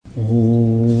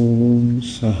ॐ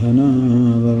सहना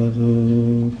भवतु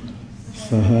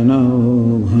सहनौ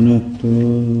भुनक्तु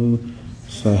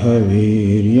सह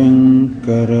वीर्यं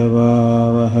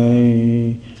करवावहै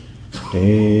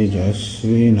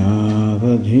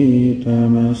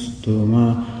तेजस्विनावधीतमस्तु मा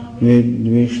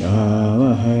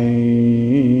विद्विषावहै।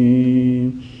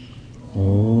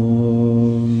 ॐ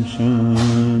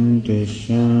शान्ति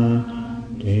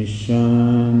शान्ति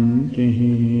शान्तिः।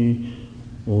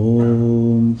 ॐ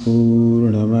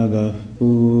पूर्णमदः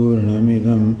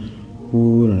पूर्णमिदं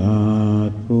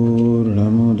पूर्णात्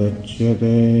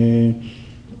पूर्णमुदच्यते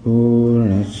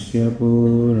पूर्णस्य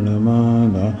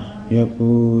पूर्णमादाय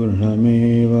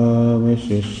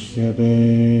पूर्णमेवावशिष्यते।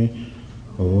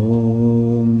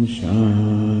 ॐ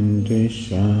शान्ति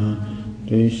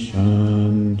शान्ति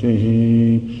शान्तिः।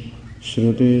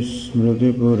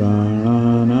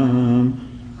 श्रुतिस्मृतिपुराणानाम्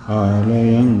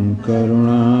आलयं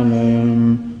करुणालयं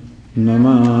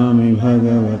नमामि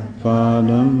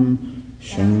भगवत्पादं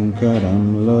शङ्करं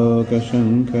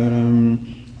लोकशङ्करं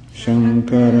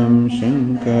शङ्करं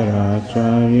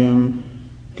शङ्कराचार्यं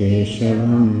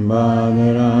केशवं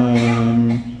बादरायणं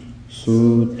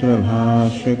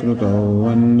सूत्रभाष्यकृतौ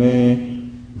वन्दे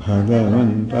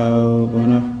भगवन्तौ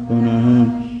पुनः पुनः।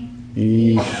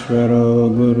 ईश्वरो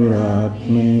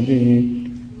गुरुरात्मेति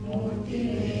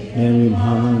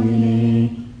निर्भागिने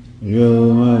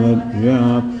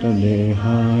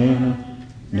व्योमवद्व्याप्तदेहाय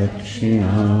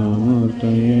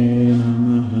दक्षिणामूर्तये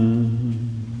नमः।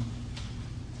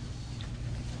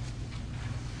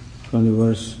 From the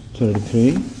verse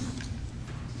 33.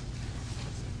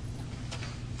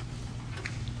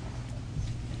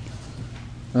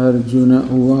 Arjuna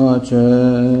uvacha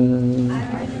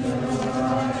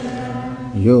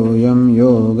yoyam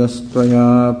yogastvaya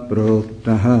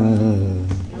proktah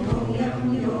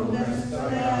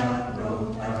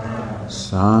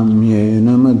साम्येन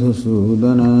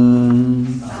Madhusudan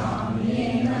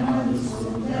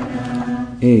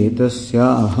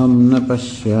एतस्याहं न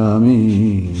पश्यामि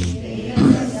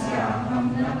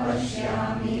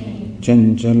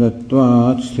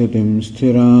चञ्चलत्वात् स्थितिं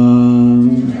स्थिराम्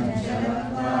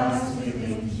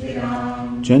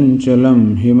चञ्चलं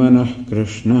हि मनः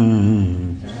कृष्ण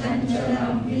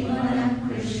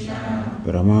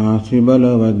प्रमाथि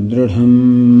बलवदृढम्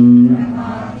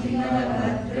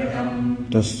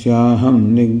तस्याहं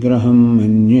निग्रहं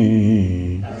मन्ये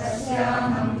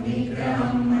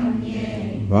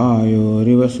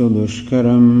वायोरिव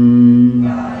सुदुष्करम्।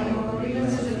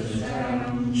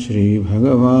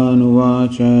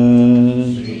 श्रीभगवानुवाच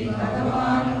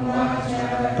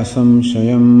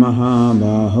असंशयं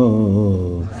महाबाहो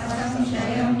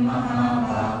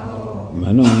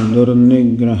मनो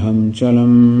दुर्निग्रहं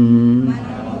चलम्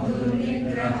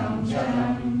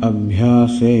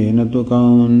अभ्यासेन तु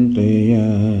कौन्तेय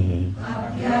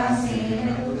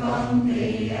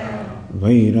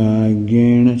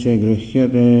वैराग्येण च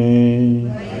गृह्यते।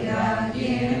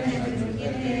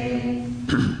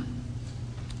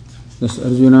 Thus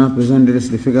Arjuna presented his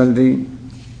difficulty.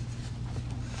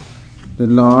 The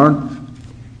Lord,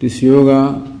 this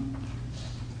yoga,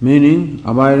 meaning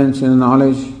abidance in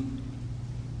knowledge,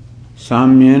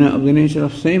 samyena of the nature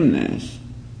of sameness,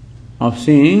 of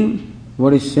seeing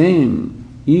what is same,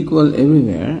 equal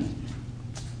everywhere,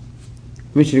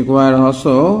 which requires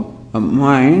also a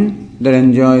mind that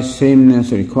enjoys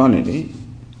sameness or equality,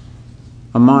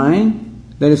 a mind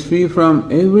that is free from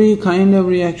every kind of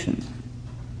reaction,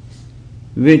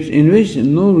 in which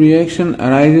no reaction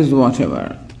arises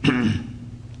whatever.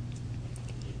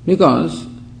 Because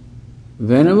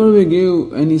whenever we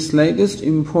give any slightest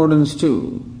importance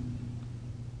to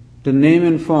the name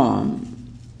and form,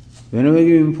 whenever we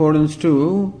give importance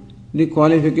to the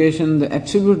qualification, the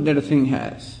attribute that a thing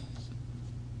has,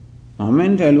 the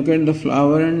moment I look at the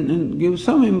flower and give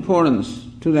some importance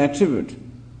to the attribute,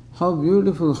 how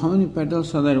beautiful, how many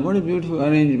petals are there, what a beautiful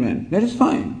arrangement, that is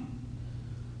fine.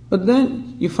 But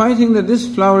then, if I think that this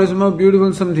flower is more beautiful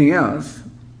than something else,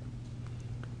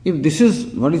 if this is,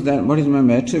 what is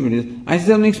my attribute, I see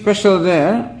something special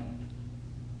there,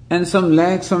 and some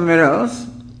lack somewhere else,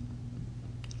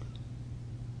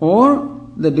 or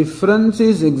the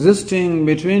differences existing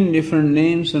between different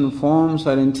names and forms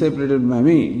are interpreted by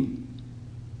me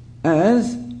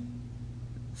as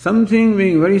something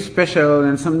being very special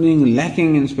and something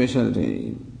lacking in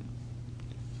specialty.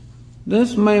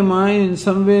 Thus my mind in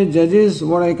some way judges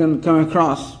what I can come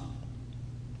across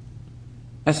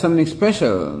as something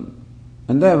special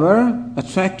and therefore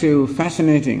attractive,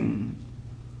 fascinating,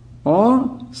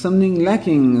 or something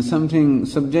lacking, something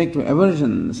subject to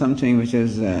aversion, something which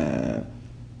is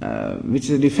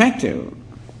defective.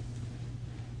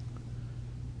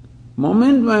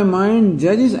 moment my mind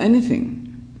judges anything,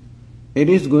 it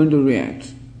is going to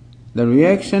react. The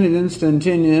reaction is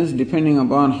instantaneous depending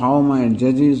upon how mind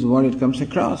judges what it comes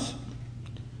across.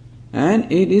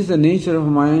 And it is the nature of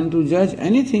mind to judge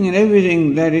anything and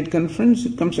everything that it confronts,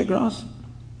 it comes across.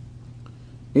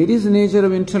 It is the nature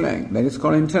of intellect, that is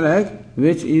called intellect,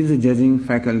 which is the judging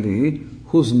faculty,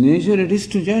 whose nature it is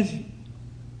to judge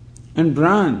and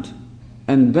brand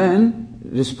and then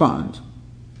respond.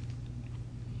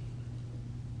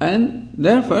 And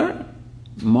therefore,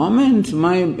 moment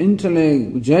my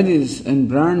intellect judges and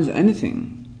brands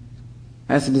anything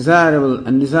as desirable,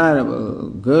 undesirable,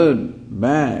 good,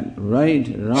 bad, right,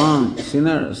 wrong,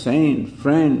 sinner, saint,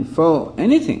 friend, foe,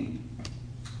 anything.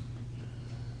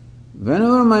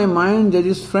 Whenever my mind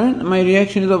judges friend, my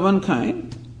reaction is of one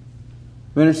kind.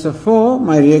 When it's a foe,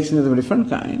 my reaction is of a different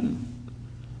kind.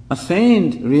 A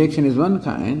saint reaction is one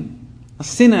kind. A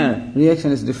sinner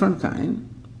reaction is different kind.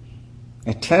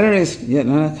 A terrorist yet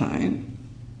another kind.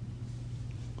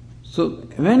 So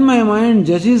when my mind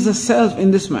judges the self in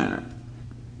this manner,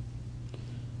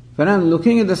 when I'm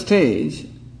looking at the stage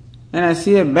and I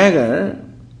see a beggar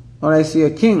or I see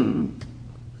a king,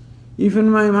 if in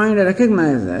my mind I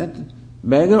recognize that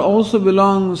beggar also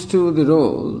belongs to the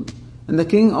role and the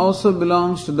king also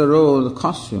belongs to the role, the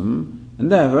costume,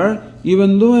 and therefore,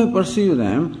 even though I perceive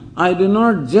them, I do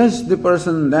not judge the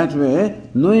person that way,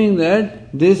 knowing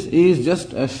that this is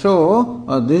just a show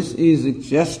or this is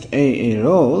just a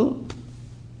role.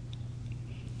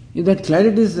 If that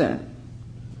clarity is there,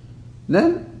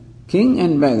 then king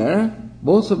and beggar,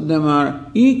 both of them are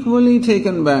equally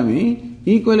taken by me,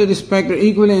 equally respected,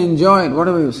 equally enjoyed,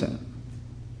 whatever you say.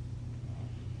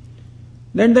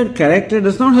 That character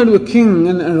does not have to be king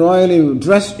and royally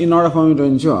dressed in order for me to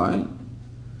enjoy.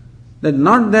 That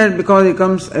not that because he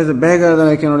comes as a beggar that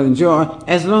I cannot enjoy,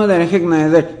 as long as I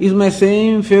recognize that he is my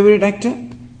same favorite actor.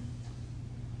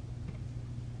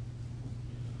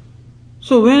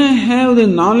 So when I have the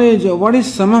knowledge of what is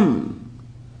samam,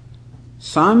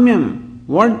 samyam,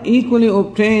 what equally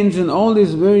obtains in all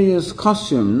these various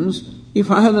costumes, if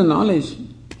I have the knowledge,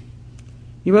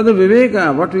 if I have the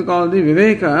viveka, what we call the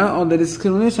viveka or the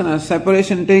discrimination or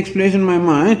separation takes place in my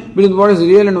mind between what is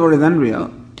real and what is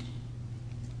unreal.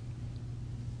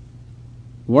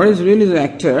 What is real is the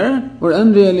actor, what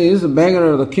unreal is the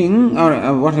beggar or the king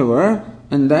or whatever,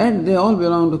 and that they all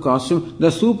belong to costume, the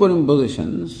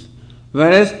superimpositions.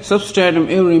 Whereas substratum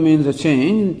ever remains the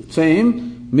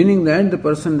same, meaning that the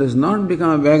person does not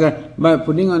become a beggar by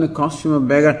putting on a costume of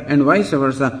beggar and vice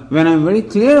versa. When I am very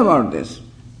clear about this,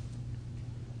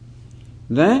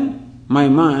 then my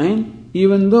mind,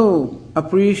 even though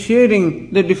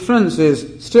appreciating the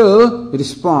differences, still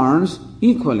responds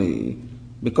equally.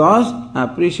 Because I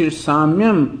appreciate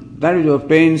samyam, that which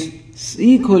obtains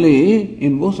equally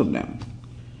in both of them.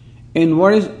 In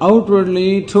what is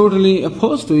outwardly totally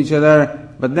opposed to each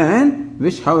other, but then,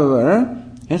 which however,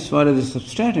 as far as the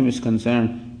substratum is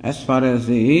concerned, as far as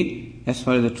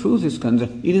the truth is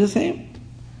concerned, it is the same.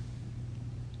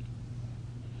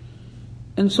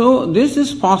 And so this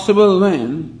is possible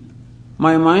when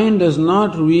my mind does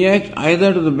not react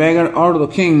either to the beggar or to the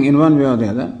king in one way or the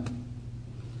other.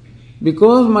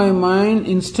 Because my mind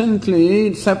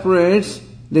instantly separates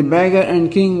the beggar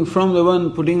and king from the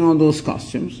one putting on those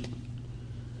costumes.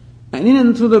 And in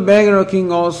and through the beggar or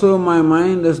king also, my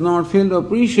mind does not fail to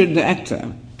appreciate the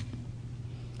actor.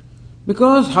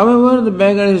 Because however the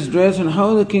beggar is dressed and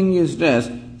how the king is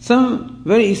dressed, some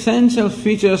very essential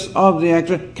features of the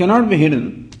actor cannot be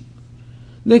hidden.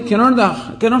 They cannot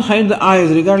hide the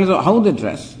eyes regardless of how they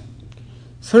dress.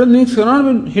 Certain things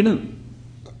cannot be hidden.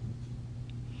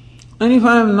 And if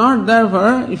I am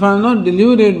not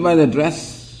deluded by the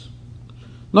dress,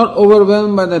 not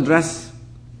overwhelmed by the dress,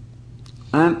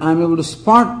 and I am able to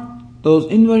spot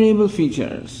those invariable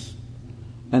features,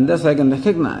 and thus I can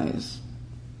recognize,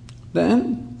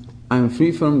 then I am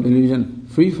free from delusion,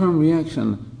 free from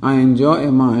reaction. I enjoy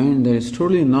a mind that is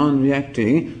totally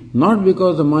non-reacting, not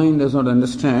because the mind does not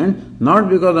understand, not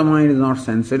because the mind is not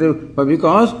sensitive, but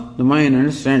because the mind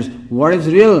understands what is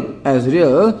real as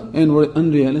real and what is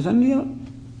unreal as unreal.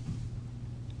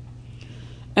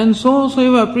 And so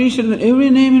you appreciate every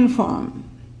name and form.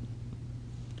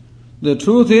 The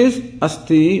truth is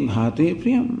asti bhati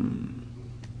priyam.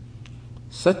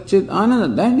 Satchit ananda,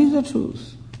 that is the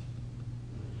truth.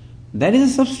 That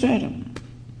is the substratum.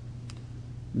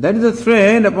 That is the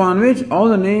thread upon which all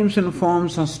the names and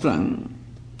forms are strung.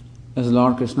 As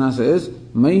Lord Krishna says,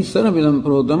 Mai saravidam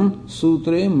protam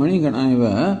sutre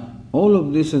maniganaiva. All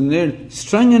of this is indeed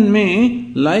strung in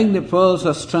me like the pearls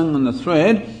are strung on the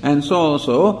thread, and so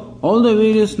also all the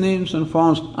various names and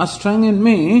forms are strung in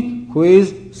me who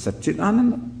is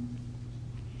Satchidananda.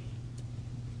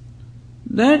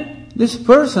 That this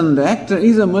person, the actor,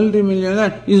 is a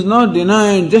multimillionaire is not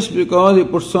denied just because he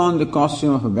puts on the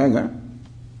costume of a beggar.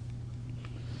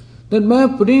 That by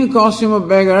putting a costume of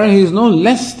beggar, he is no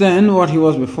less than what he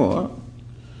was before.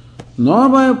 Nor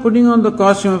by putting on the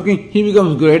costume of king, he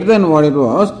becomes greater than what it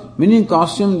was, meaning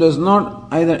costume does not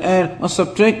either add or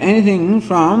subtract anything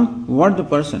from what the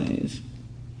person is.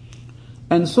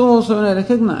 And so also when I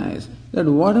recognize that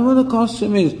whatever the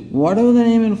costume is, whatever the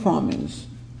name and form is,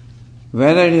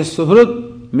 whether it is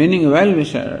Suhrut, meaning a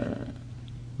well-wisher,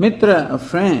 Mitra, a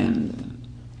friend,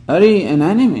 Ari, an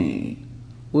enemy,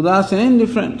 Udas, an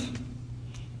indifferent,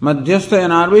 Madhyastha,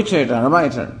 an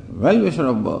arbiter, well-wisher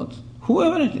of both,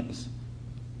 whoever it is.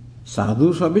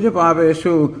 Sadhu Svabhija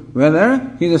Papeshu,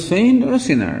 whether he is a saint or a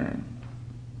sinner.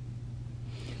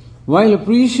 While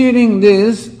appreciating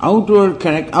these outward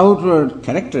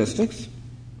characteristics,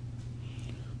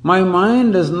 my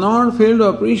mind does not fail to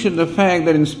appreciate the fact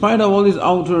that in spite of all these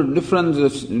outward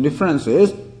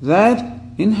differences, that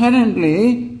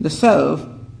inherently the self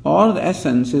or the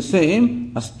essence is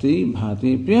same, Asti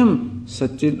Bhati Priyam,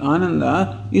 Satchit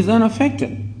Ananda is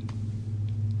unaffected.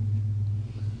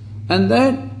 And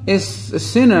that a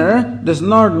sinner does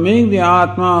not make the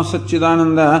Atma of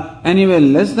Satchidananda anywhere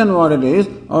less than what it is,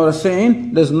 or a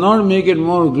saint does not make it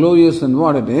more glorious than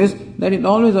what it is, that it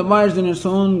always abides in its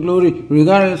own glory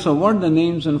regardless of what the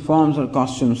names and forms or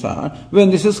costumes are,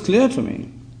 when this is clear to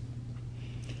me.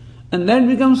 And that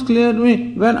becomes clear to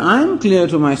me when I am clear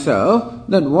to myself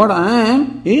that what I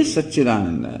am is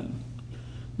Satchidananda.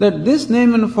 That this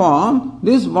name and form,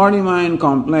 this body-mind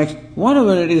complex,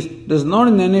 whatever it is, does not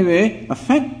in any way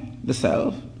affect the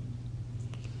self.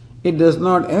 It does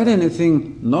not add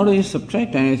anything, nor does it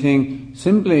subtract anything.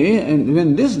 Simply, and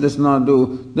when this does not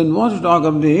do, then what to talk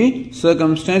of the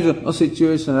circumstances or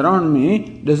situation around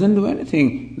me doesn't do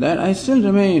anything. That I still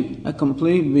remain a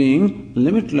complete being,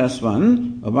 limitless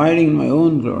one, abiding in my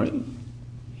own glory.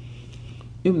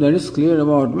 If that is clear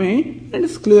about me, that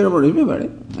is clear about everybody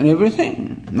and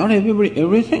everything. Not everybody,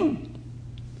 everything.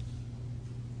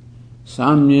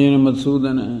 Samyena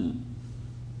Madhusudana.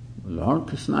 Lord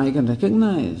Krishna, I can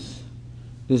recognize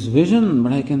this vision,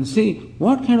 but I can see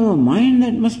what kind of a mind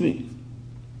that must be.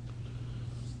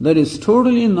 That is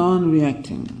totally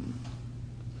non-reacting.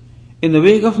 In the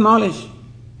wake of knowledge.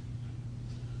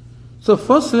 So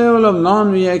first level of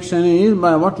non-reaction is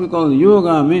by what we call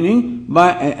yoga, meaning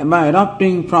by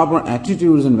adopting proper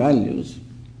attitudes and values.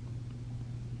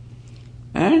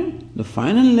 And the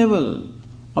final level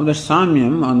of the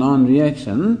samyam or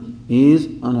non-reaction is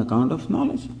on account of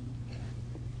knowledge.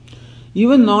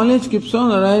 Even knowledge keeps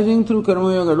on arising through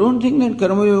karma yoga. Don't think that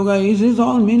karma yoga is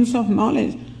all means of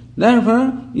knowledge.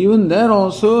 Therefore, even there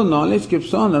also knowledge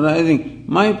keeps on arising.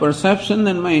 My perception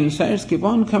and my insights keep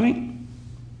on coming.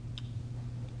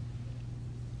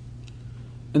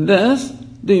 And thus,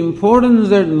 the importance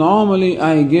that normally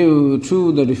I give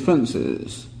to the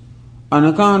differences, on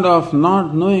account of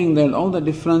not knowing that all the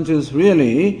differences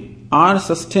really are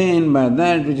sustained by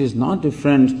that which is not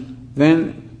different,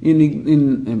 when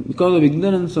because of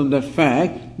ignorance of that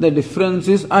fact, the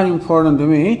differences are important to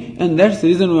me, and that's the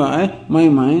reason why my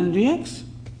mind reacts.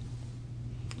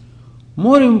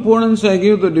 More importance I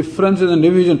give to differences and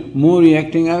division, more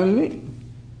reacting I will be.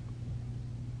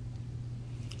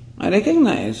 I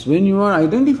recognize when you are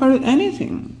identified with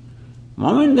anything,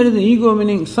 moment there is an ego,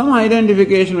 meaning some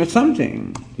identification with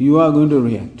something, you are going to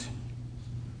react.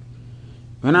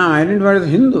 When I am identified as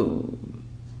Hindu,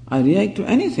 I react to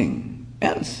anything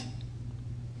else.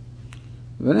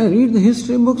 When I read the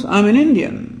history books, I am an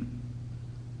Indian.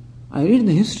 I read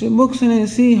the history books and I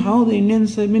see how the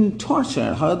Indians have been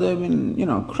tortured, how they have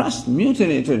been, crushed,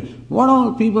 mutilated, what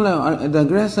all people, the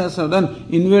aggressors have done,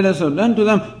 invaders have done to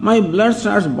them. My blood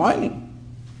starts boiling.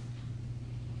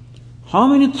 How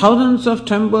many thousands of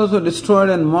temples were destroyed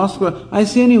and mosques were, I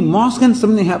see any mosque and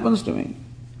something happens to me.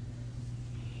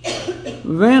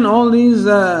 When all these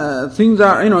things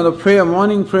are, the prayer,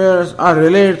 morning prayers are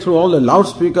relayed through all the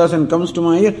loudspeakers and comes to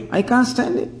my ear, I can't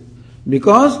stand it.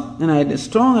 Because then I had a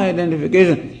strong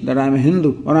identification that I am a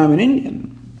Hindu or I am an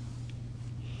Indian.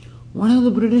 What have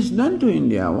the British done to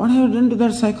India? What have they done to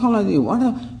their psychology?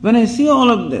 When I see all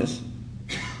of this,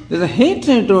 there's a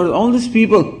hatred towards all these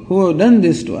people who have done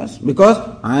this to us because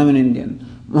I am an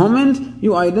Indian. Moment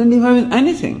you identify with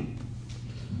anything,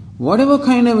 whatever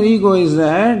kind of ego is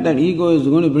there, that ego is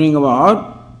going to bring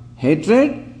about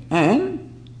hatred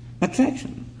and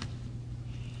attraction.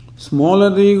 Smaller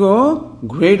the ego,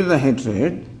 greater the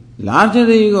hatred. Larger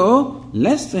the ego,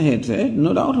 less the hatred,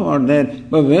 no doubt about that.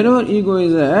 But wherever ego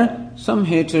is there, some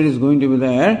hatred is going to be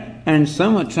there. there and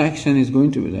some attraction is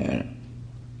going to be there.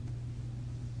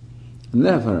 And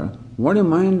therefore, what a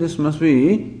mind this must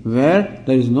be where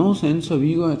there is no sense of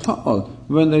ego at all,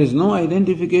 when there is no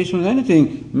identification with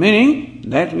anything, meaning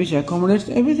that which accommodates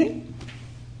everything.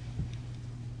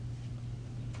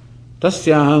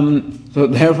 Tasyaham, so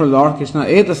therefore Lord Krishna,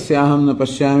 etasyaham na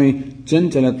pashyami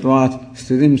chanchalatvat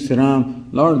sthitim siram.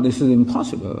 Lord, this is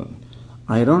impossible.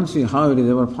 I don't see how it is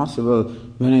ever possible.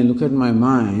 When I look at my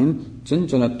mind,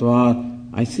 chanchalatvat,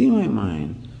 I see my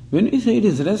mind. When we say it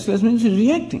is restless, means it's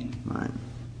reacting mind.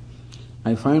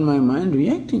 I find my mind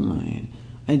reacting mind.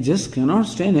 I just cannot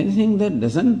stand anything that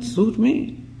doesn't suit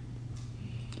me.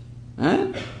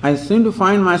 And I seem to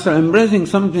find myself embracing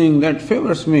something that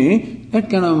favors me, that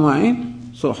kind of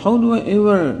mind. So how do I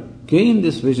ever gain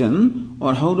this vision,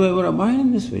 or how do I ever abide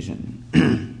in this vision?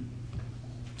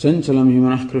 Chanchalam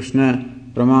himanah Krishna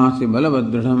pramati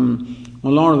balabhadradham. Oh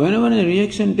Lord, whenever a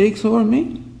reaction takes over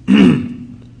me,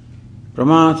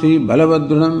 pramati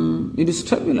balabhadradham, it is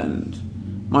turbulent.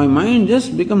 My mind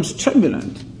just becomes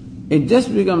turbulent. It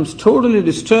just becomes totally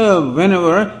disturbed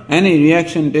whenever any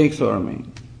reaction takes over me.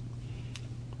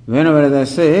 Whenever, as I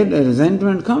said, a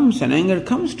resentment comes and anger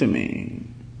comes to me,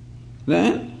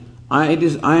 then I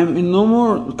am in no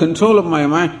more control of my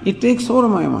mind. It takes over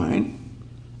my mind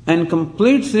and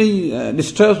completely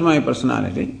disturbs my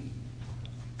personality.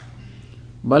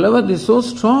 Balavat is so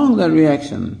strong, that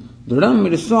reaction. Dridam,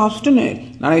 it is so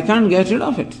obstinate that I can't get rid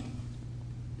of it.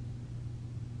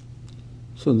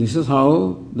 So this is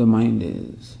how the mind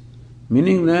is.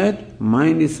 Meaning that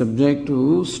mind is subject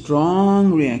to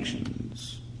strong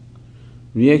reactions.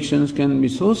 Reactions can be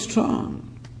so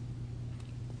strong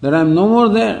that I am no more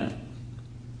there.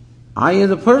 I,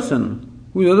 as a person,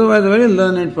 who is otherwise a very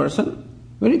learned person,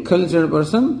 very cultured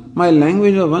person, my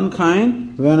language of one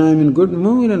kind, when I am in good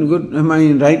mood and am I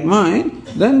in right mind,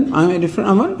 then I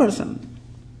am one person.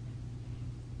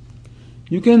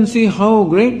 You can see how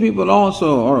great people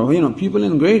also, or people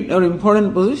in great or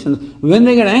important positions, when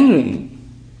they get angry,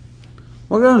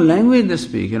 what kind of language they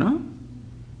speak,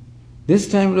 This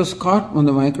time it was caught on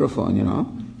the microphone,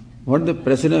 What the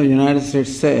President of the United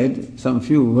States said, some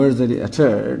few words that he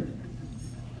uttered,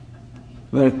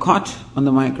 were caught on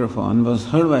the microphone, was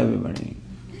heard by everybody.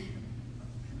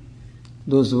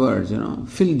 Those words,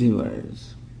 filthy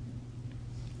words.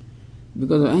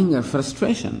 Because of anger,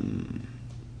 frustration.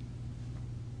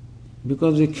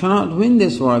 Because we cannot win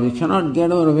this war, we cannot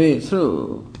get our way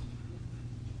through.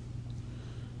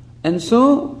 And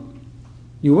so,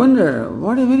 you wonder,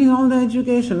 where is all the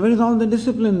education, where is all the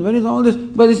discipline, where is all this?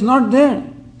 But it's not there.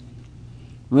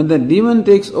 When the demon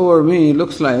takes over me,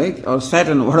 looks like, or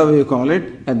Satan, whatever you call it,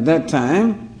 at that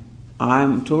time, I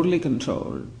am totally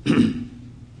controlled.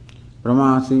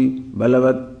 Pramasi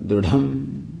balavat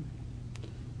dridham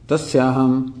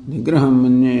tasyaham nigraham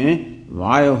manye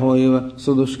vayahoiva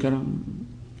sudushkaram.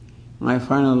 I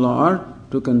find a Lord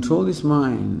to control this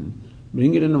mind,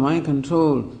 bring it under my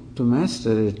control, to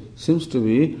master it seems to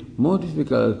be more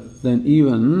difficult than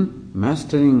even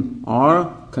mastering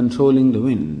or controlling the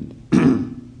wind.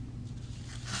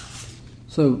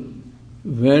 So,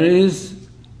 where is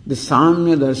the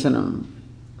Samya Darshanam?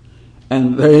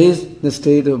 And where is the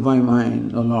state of my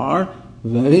mind? Oh Lord,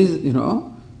 where is,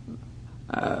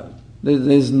 there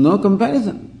is no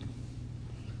comparison.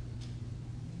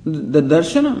 The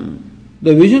Darshanam,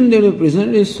 the vision that you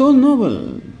present is so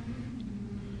noble.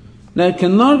 There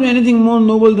cannot be anything more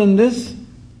noble than this,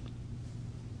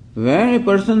 where a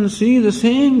person sees the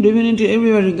same divinity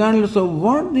everywhere regardless of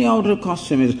what the outer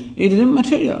costume is. It is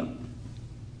immaterial.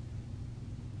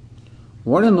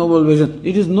 What a noble vision.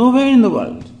 It is nowhere in the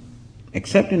world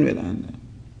except in Vedanta.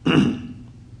 And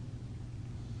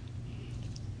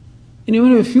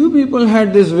even if a few people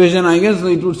had this vision, I guess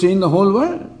it would change the whole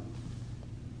world.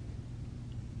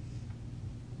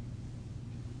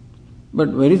 But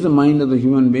where is the mind of the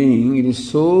human being? It is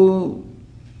so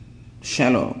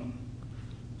shallow,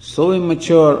 so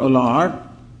immature, O Lord.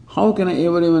 How can I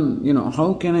ever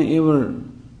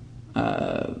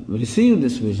receive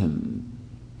this vision?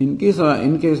 In case I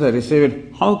receive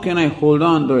it, how can I hold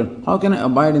on to it? How can I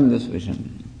abide in this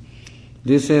vision?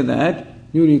 They say that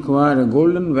you require a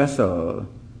golden vessel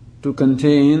to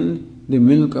contain the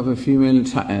milk of a female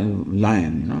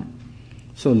lion.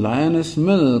 So lioness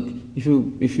milk, if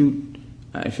you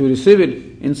receive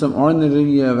it in some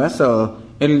ordinary vessel,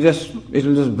 it will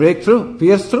just break through,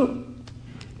 pierce through.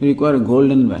 You require a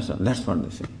golden vessel. That's what they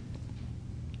say.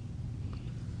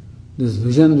 This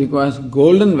vision requires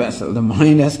golden vessel. The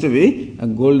mind has to be a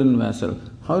golden vessel.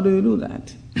 How do you do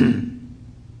that?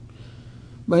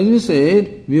 But as we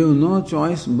said, we have no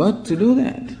choice but to do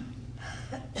that.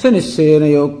 Sanishena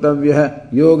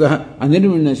yoktavya yoga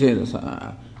anirvinna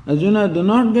chedasa. Arjuna, do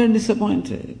not get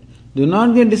disappointed. Do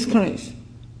not get discouraged.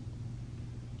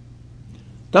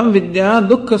 Tam vidya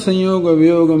dukkha sanyoga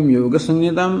vyogam yoga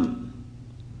sanyatam.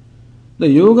 The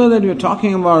yoga that we are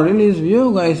talking about really is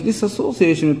yoga, is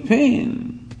disassociation with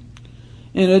pain.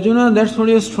 And Arjuna, that's what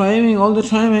you are striving all the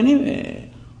time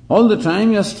anyway. All the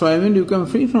time you are striving to become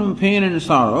free from pain and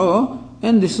sorrow,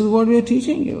 and this is what we are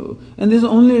teaching you. And this is the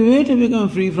only way to become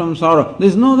free from sorrow. There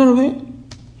is no other way.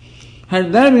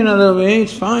 Had there been another way,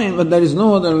 it's fine, but there is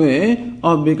no other way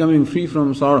of becoming free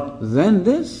from sorrow than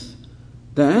this,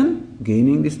 than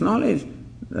gaining this knowledge.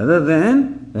 Rather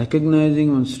than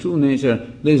recognizing one's true nature,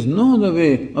 there is no other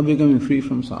way of becoming free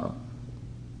from sorrow.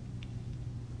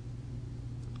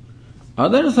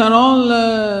 Others are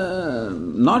all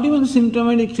not even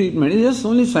symptomatic treatment. It's just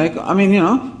only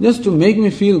just to make me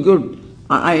feel good.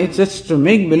 It's just to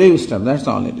make believe stuff. That's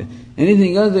all it is.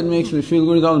 Anything else that makes me feel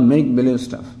good is all make believe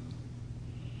stuff.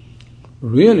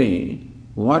 Really,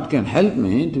 what can help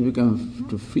me to become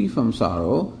free from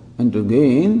sorrow and to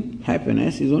gain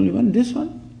happiness is only one. This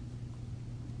one.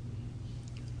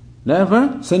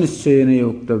 Therefore,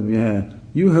 sanischena yoktavya.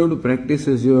 You have to practice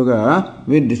this yoga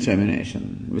with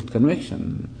determination, with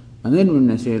conviction, and then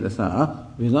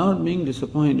without being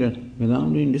disappointed,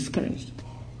 without being discouraged.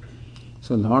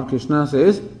 So Lord Krishna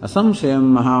says,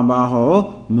 Asamshayam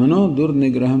Mahabaho Mano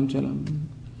Durnigraham Chalam.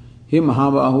 He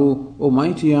Mahabahu, O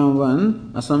mighty young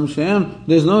one, Asamshayam,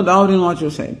 there is no doubt in what you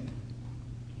said.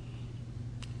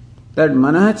 That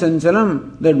Manah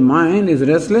Chanchalam, that mind is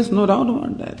restless, no doubt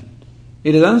about that.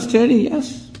 It is unsteady,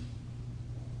 yes.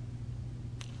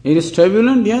 It is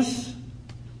turbulent, yes.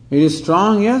 It is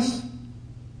strong, yes.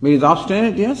 It is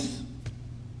obstinate, yes.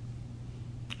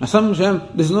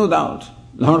 Asamshayam, there is no doubt.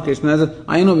 Lord Krishna says,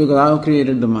 I know because I have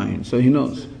created the mind, so he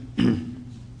knows.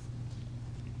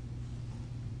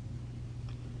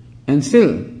 And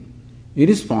still, it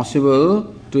is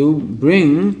possible to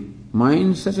bring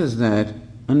mind such as that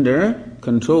under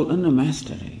control, under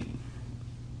mastery.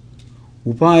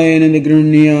 Upayena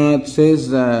nigrunyat, says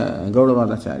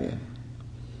Gaudavadacharya.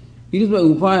 It is by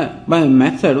upaya, by a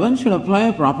method. One should apply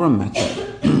a proper method.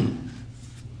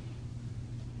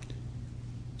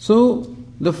 So,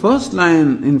 in first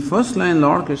line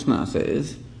Lord Krishna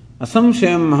says,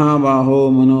 Asamshayam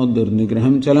Mahabaho Mano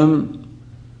Durnigraham Chalam.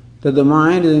 That the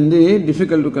mind is indeed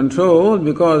difficult to control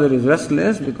because it is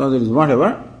restless, because it is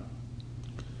whatever.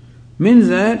 Means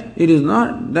that it is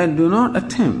not, that do not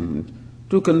attempt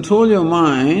to control your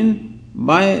mind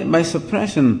by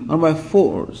suppression or by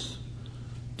force.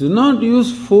 Do not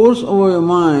use force over your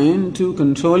mind to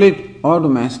control it or to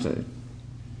master it.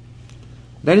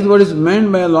 That is what is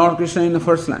meant by Lord Krishna in the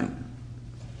first line.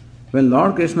 When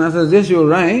Lord Krishna says, yes, you are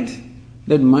right,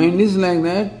 that mind is like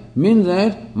that, means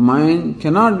that mind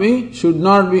cannot be, should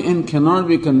not be, and cannot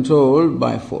be controlled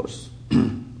by force.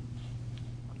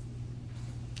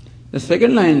 The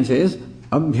second line says,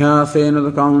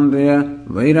 Abhyasena kaunteya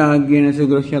vairagyena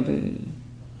sigruhyate.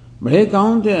 But hey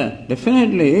kaunteya,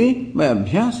 definitely by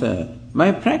abhyasa,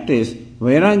 by practice,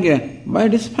 vairagya, by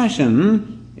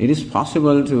dispassion, it is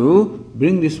possible to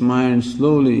bring this mind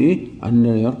slowly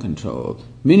under your control,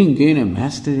 meaning gain a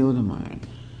mastery over the mind.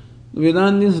 The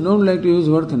Vedantis don't like to use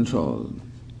the word control.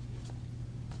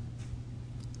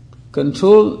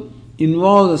 Control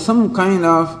involves some kind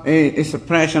of a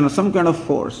suppression or some kind of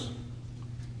force.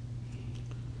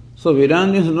 So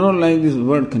Vedantis don't like this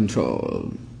word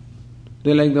control.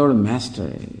 They like the word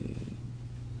mastery.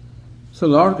 So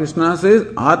Lord Krishna says,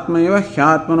 Atmayeva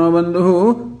hyatmano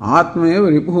bandhuhu, Atmayeva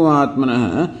ripuhu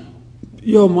atmanah.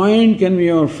 Your mind can be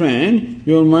your friend,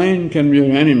 your mind can be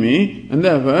your enemy, and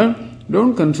therefore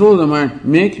don't control the mind,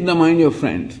 make the mind your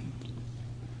friend.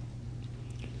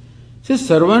 See,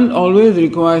 servant always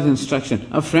requires instruction.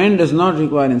 A friend does not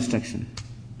require instruction.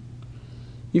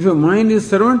 If your mind is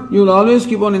servant, you will always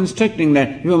keep on instructing that.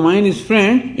 If your mind is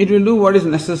friend, it will do what is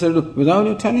necessary to do without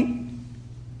your telling.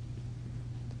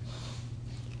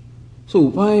 So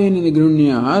upayena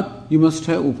nigrunyat, you must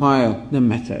have upaya, the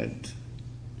method.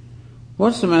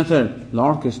 What's the method?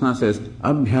 Lord Krishna says,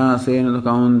 Abhyasena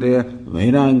kaunteya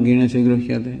vairagyena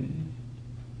chagruhyate.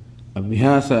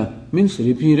 Abhyasa means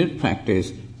repeated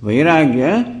practice.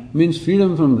 Vairagya means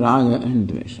freedom from raga and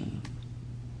dvesha.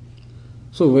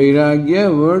 So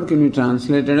vairagya word can be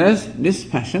translated as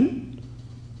dispassion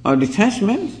or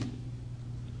detachment,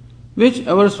 which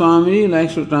our Swami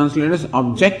likes to translate as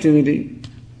objectivity.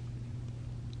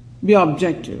 Be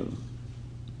objective.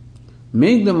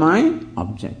 Make the mind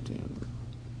objective.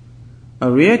 A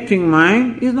reacting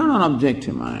mind is not an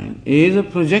objective mind, it is a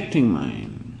projecting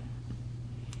mind.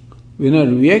 when I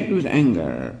react with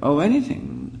anger or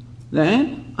anything,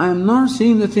 then I am not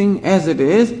seeing the thing as it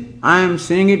is, I am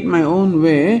seeing it my own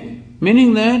way,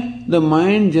 meaning that the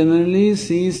mind generally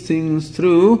sees things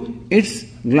through its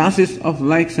glasses of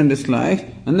likes and dislikes,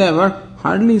 and therefore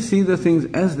hardly sees the things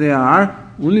as they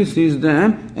are, only sees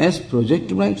them as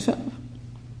projected by itself.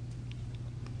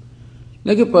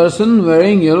 Like a person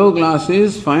wearing yellow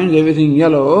glasses finds everything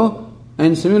yellow,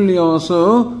 and similarly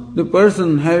also the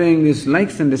person having these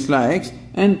likes and dislikes,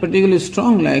 and particularly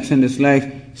strong likes and dislikes,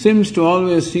 seems to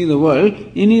always see the world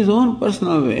in his own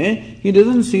personal way. He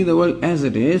doesn't see the world as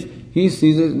it is. He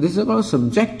sees it. This is about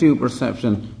subjective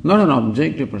perception, not an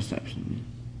objective perception.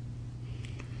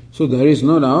 So there is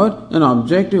no doubt an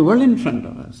objective world in front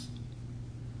of us.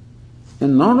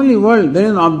 And not only world, there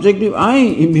is an objective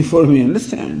I before me,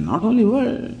 understand? Not only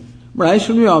world, but I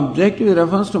should be objective with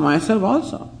reference to myself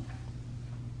also.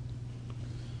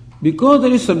 Because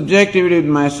there is subjectivity with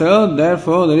myself,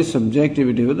 therefore there is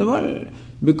subjectivity with the world.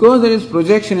 Because there is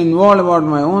projection involved about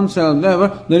my own self,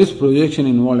 therefore there is projection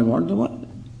involved about the world.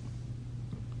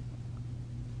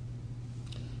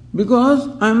 Because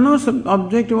I am not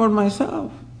objective about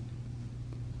myself.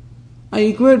 I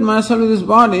equate myself with this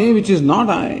body which is not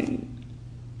I.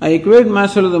 I equate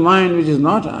myself with the mind which is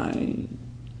not I.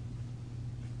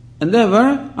 And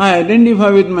therefore I identify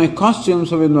with my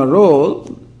costumes or with my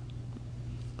role.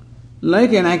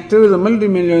 Like an actor is a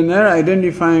multimillionaire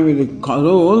identifying with the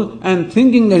role and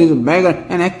thinking that he's a beggar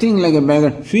and acting like a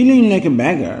beggar, feeling like a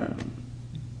beggar.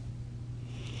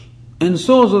 And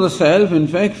so the self, in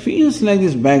fact, feels like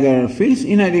this beggar, feels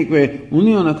inadequate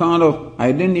only on account of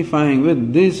identifying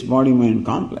with this body-mind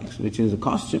complex, which is a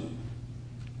costume.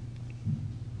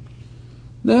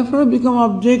 Therefore, become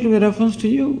objective with reference to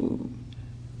you.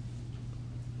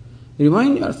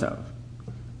 Remind yourself.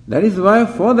 That is why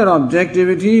for that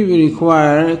objectivity we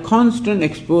require constant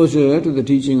exposure to the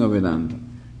teaching of Vedanta.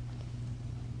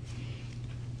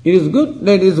 It is good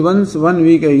that it is once 1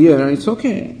 week a year, it's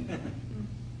okay.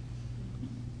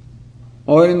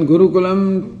 Or in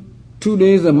Gurukulam, 2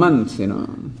 days a month,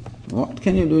 What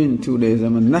can you do in 2 days a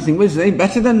month? Nothing, but it's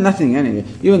better than nothing anyway.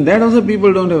 Even that also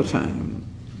people don't have time.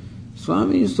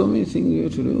 Swami, so many things you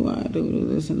have to do, I have to do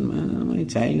this, and my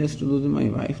child has to do this, my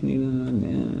wife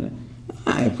needs.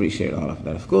 I appreciate all of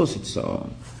that. Of course it's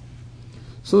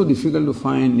so difficult to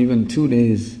find even 2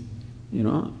 days,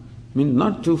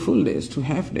 not 2 full days, 2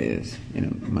 half days in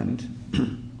a month.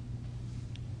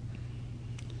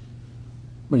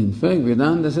 But in fact,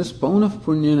 Vedanta says, Paunaf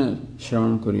punyana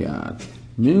shravan kuryat.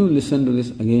 May you listen to this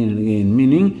again and again,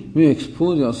 meaning may you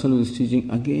expose yourself to this teaching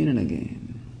again and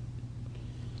again.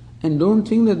 And don't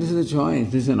think that this is a choice,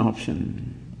 this is an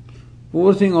option.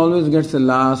 Poor thing always gets the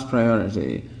last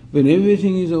priority. When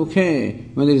everything is okay,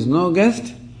 when there is no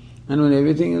guest, and when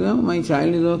everything is, my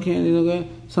child is okay and is okay,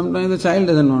 sometimes the child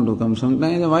doesn't want to come,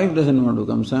 sometimes the wife doesn't want to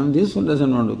come, sometimes this one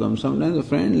doesn't want to come, sometimes the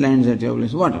friend lands at your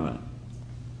place, whatever.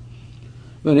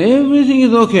 When everything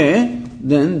is okay,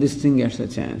 then this thing gets a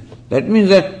chance. That means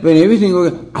that when everything is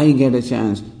okay, I get a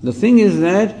chance. The thing is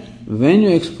that when you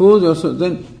expose yourself,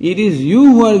 then it is you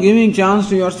who are giving chance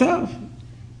to yourself.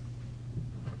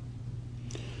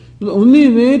 The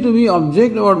only way to be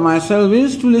object about myself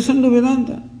is to listen to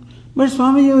Vedanta. But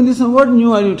Swami, you listen, what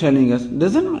new are you telling us?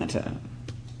 Doesn't matter.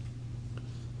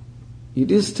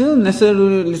 It is still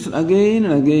necessary to listen again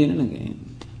and again and again.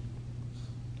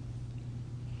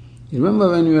 Remember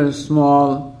when you were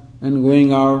small and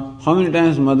going out, how many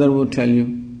times mother would tell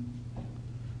you?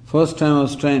 First time I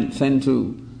was sent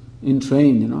in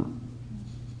train,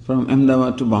 from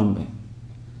Ahmedabad to Bombay.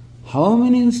 How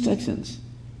many instructions?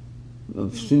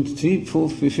 Since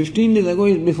 15 days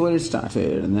ago before it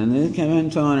started, and then it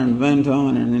went on,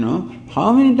 and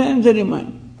how many times they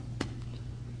remind?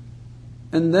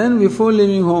 And then before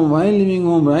leaving home, while leaving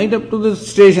home, right up to the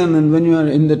station, and when you are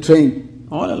in the train,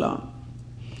 all along.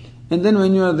 And then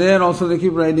when you are there also they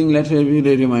keep writing letters every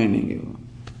day reminding you.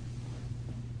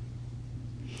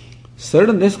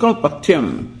 Certain, this is called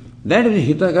pathyam. That is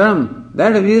hitakaram.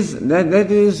 That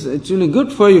is actually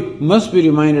good for you, must be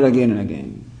reminded again and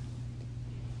again.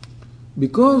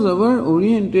 Because our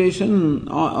orientation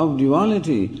of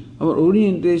duality, our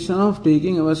orientation of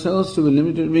taking ourselves to be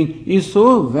limited being is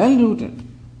so well rooted.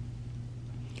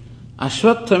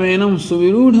 Ashvattamenam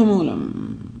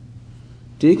suvirudhamulam.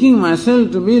 Taking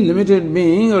myself to be limited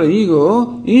being or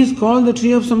ego is called the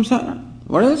tree of samsara.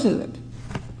 What else is it?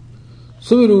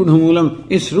 Suvirudhamulam,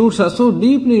 its roots are so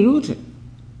deeply rooted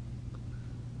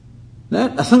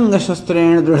that asanga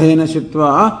shastrena dridhena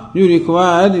chitva, you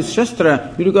require this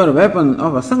shastra, you require a weapon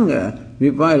of asanga,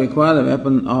 you require the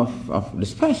weapon of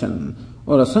dispassion.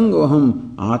 or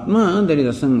asangoham, Atma, that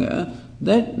is asanga,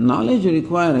 that knowledge you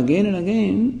require again and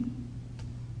again.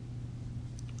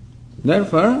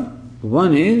 Therefore,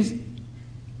 one is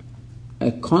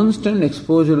a constant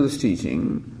exposure to this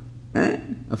teaching.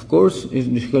 And of course, it's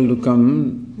difficult to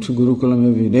come to Gurukulam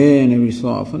every day and every so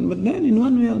often, but then in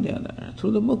one way or the other,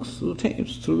 through the books, through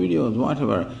tapes, through videos,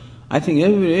 whatever, I think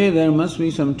every day there must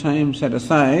be some time set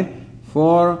aside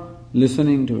for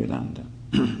listening to Vedanta.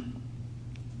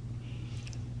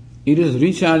 It is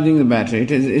recharging the battery,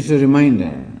 it's a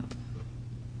reminder.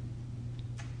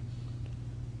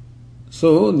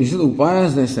 So, this is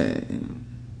upayas, they say.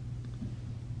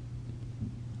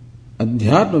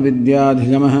 Adhyatma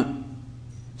vidyadhigamah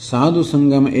sadhu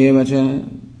sangam evacha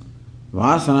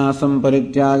vasana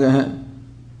samparityagah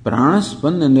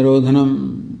pranaspanda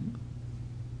nirodhanam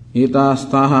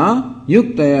itastaha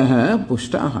yuktayah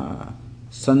pushtaha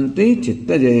santi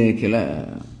chitta jaya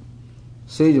kila.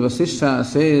 Sage Vasishtha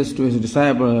says to his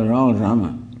disciple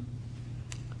Rama,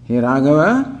 Hey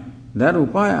Raghava, there are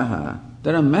upayaha,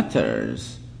 there are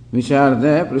methods which are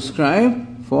there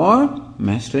prescribed for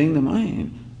mastering the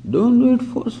mind. Don't do it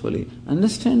forcefully.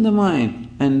 Understand the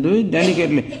mind and do it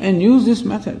delicately and use these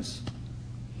methods.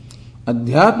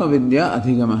 Adhyatma vidya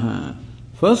adhigamaha.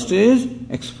 First is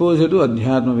exposure to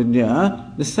Adhyatma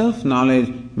vidya, the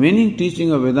self-knowledge, meaning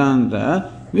teaching of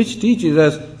Vedanta, which teaches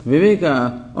us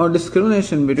viveka or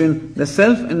discrimination between the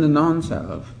self and the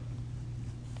non-self.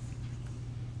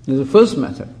 This is the first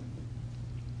method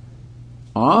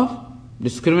of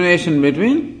discrimination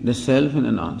between the self and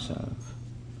the non-self.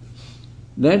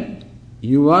 That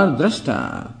you are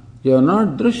drashta, you are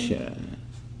not drashya.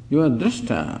 You are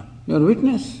drashta, you are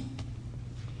witness.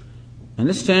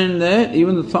 Understand that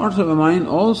even the thoughts of a mind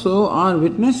also are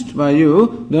witnessed by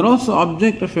you. They are also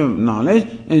object of your knowledge,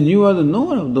 and you are the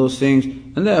knower of those things,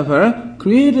 and therefore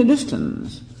create a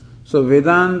distance. So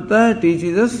Vedanta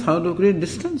teaches us how to create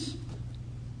distance.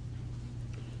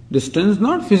 Distance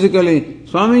not physically.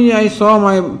 Swami, I saw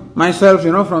myself,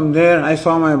 from there, I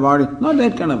saw my body. Not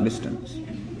that kind of distance.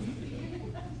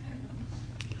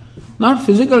 Not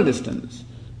physical distance.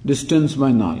 Distance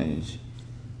by knowledge.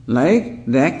 Like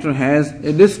the actor has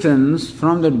a distance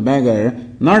from that beggar,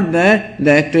 not that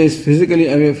the actor is physically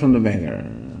away from the beggar.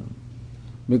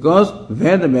 Because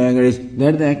where the beggar is,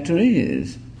 there the actor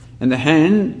is. And the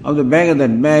hand of the beggar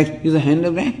that begs is the hand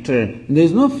of the actor. There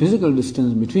is no physical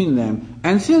distance between them,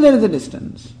 and still there is a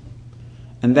distance.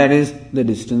 And that is the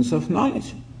distance of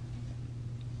knowledge.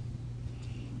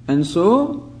 And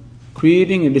so,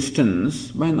 creating a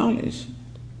distance by knowledge,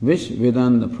 which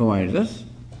Vedanta provides us,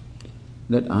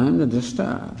 that I am the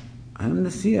drashta, I am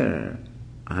the seer,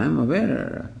 I am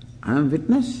aware, I am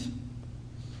witness.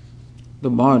 The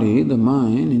body, the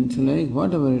mind, intellect,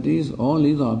 whatever it is, all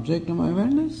is the object of my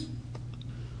awareness.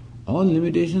 All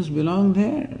limitations belong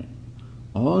there.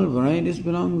 All varieties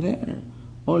belong there.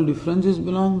 All differences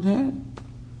belong there.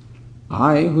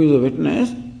 I, who is a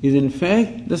witness, is in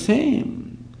fact the same.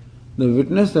 The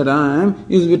witness that I am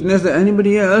is witness that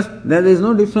anybody else. There is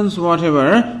no difference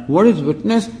whatever. What is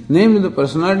witness, namely the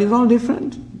personality, is all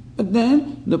different. But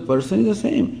then the person is the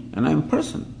same, and I am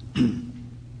person.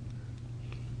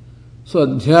 So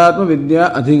Adhyatma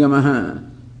vidya adhigamaha.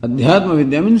 Adhyatma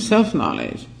vidya means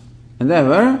self-knowledge. And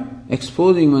therefore,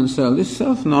 exposing oneself, this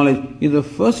self-knowledge is the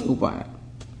first upaya.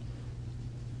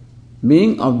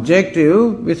 Being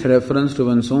objective with reference to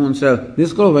one's own self. This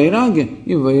is called vairagya.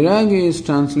 If vairagya is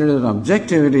translated as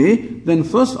objectivity, then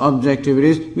first objectivity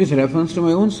is with reference to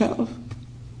my own self.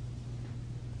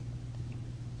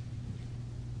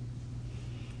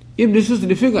 If this is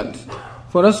difficult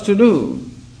for us to do,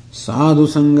 sadhu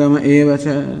sangama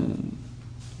evacha.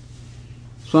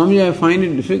 Swami, I find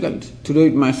it difficult to do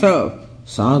it myself.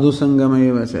 Sadhu sangama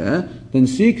evacha. Then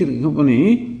seek the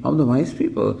company of the wise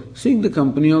people, seek the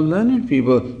company of learned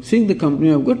people, seek the company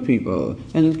of good people,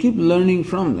 and keep learning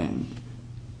from them.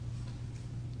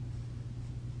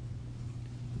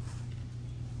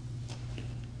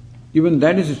 Even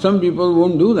that is, some people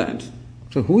won't do that.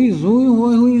 So who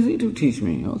is he to teach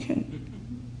me? Okay.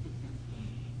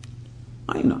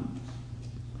 I know.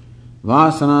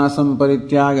 Vasana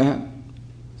samparityaga.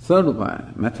 Third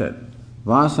upaya, method.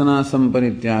 Vasana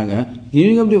samparityaga,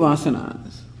 giving up the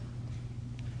vasanas.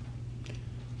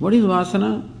 What is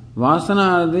vasana?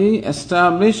 Vasana are the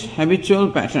established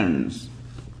habitual patterns.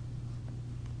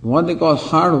 What they call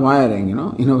hard wiring, in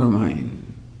our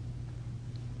mind.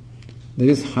 There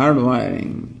is hard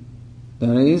wiring.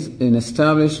 There is an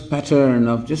established pattern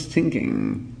of just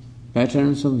thinking,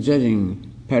 patterns of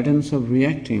judging, patterns of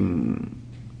reacting.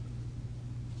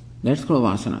 That's called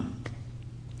vasana,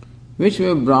 which we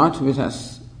have brought with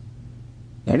us.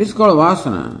 That is called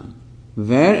vasana,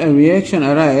 where a reaction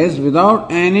arises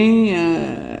without any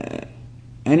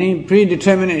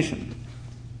predetermination.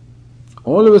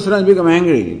 All of a sudden I become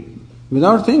angry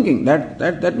without thinking. That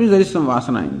means there is some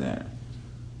vasana in there.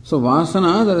 So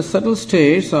vasana, there are subtle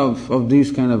states of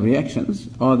these kind of reactions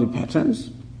or the patterns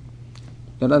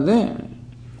that are there.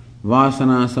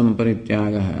 Vasana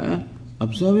samparityagaha,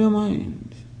 observe your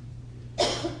mind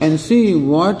and see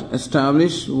what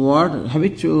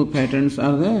habitual patterns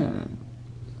are there.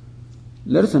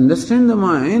 Let us understand the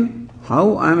mind,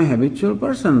 how I am a habitual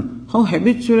person, how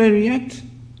habitually I react,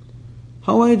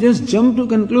 how I just jump to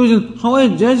conclusions, how I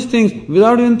judge things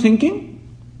without even thinking.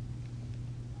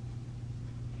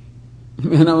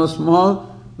 When I was small,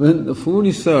 when the food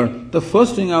is served, the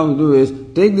first thing I will do is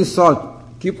take this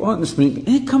salt, keep on sprinkling.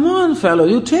 Hey, come on, fellow,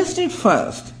 you taste it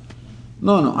first.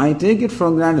 No, I take it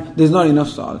for granted. There's not enough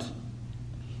salt.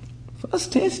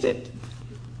 First taste it.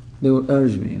 They would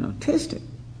urge me, taste it.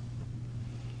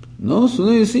 No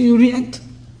sooner you see, you react.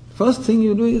 First thing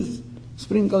you do is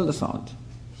sprinkle the salt.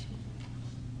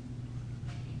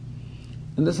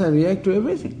 And thus I react to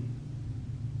everything.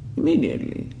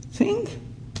 Immediately. Think.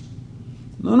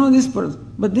 No,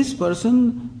 but this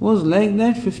person was like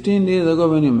that 15 days ago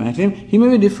when you met him. He may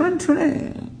be different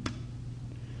today.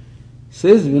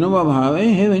 Says Vinoba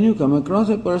Bhave, hey, when you come across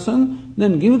a person,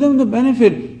 then give them the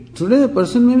benefit. Today the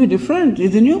person may be different.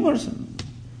 He's a new person.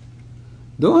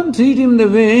 Don't treat him the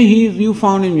way you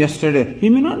found him yesterday. He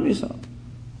may not be so.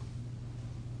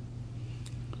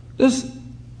 Just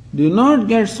do not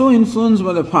get so influenced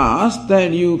by the past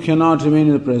that you cannot remain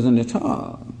in the present at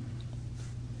all.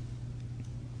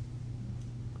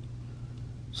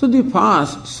 So the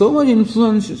past so much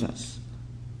influences us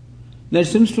that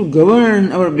seems to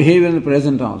govern our behavior in the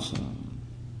present also.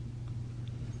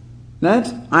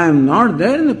 That I am not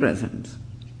there in the present.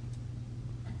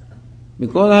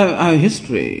 Because I have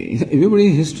history. Everybody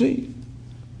has history.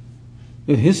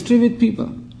 We have history with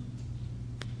people.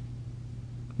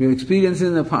 We have experiences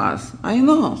in the past. I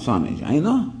know, Swamiji, I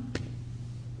know.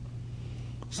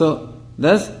 So,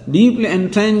 thus, deeply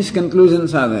entrenched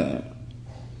conclusions are there.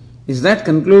 Is that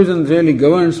conclusion really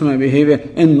governs my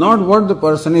behavior and not what the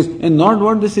person is and not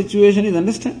what the situation is,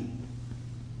 understand?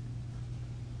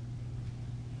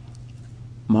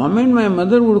 Moment my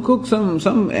mother would cook some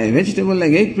vegetable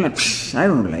like eggplant, I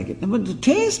don't like it. But to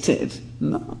taste it,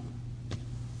 no.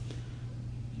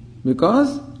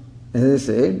 Because, as I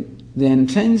said, the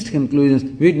entrenched conclusions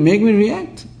which make me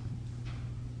react.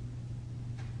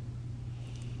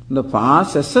 The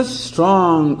past has such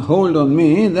strong hold on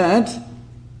me that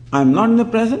I am not in the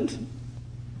present.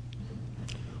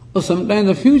 Or sometimes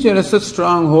the future has such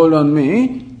strong hold on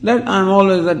me that I am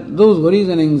always that those worries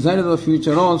and anxieties of the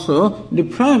future also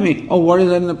deprive me of what is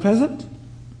there in the present.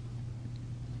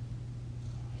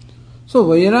 So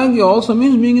Vairagya also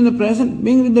means being in the present,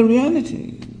 being with the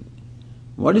reality.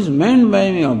 What is meant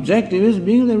by my objective is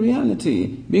being the reality,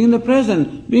 being in the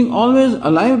present, being always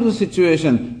alive to the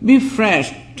situation, be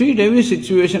fresh, treat every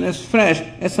situation as fresh,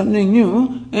 as something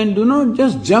new, and do not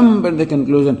just jump at the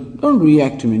conclusion. Don't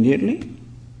react immediately.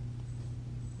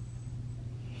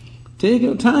 Take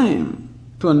your time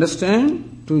to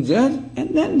understand, to judge,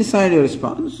 and then decide your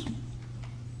response.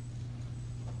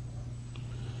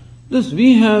 Thus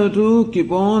we have to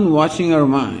keep on watching our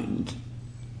mind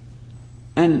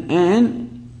and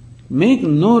make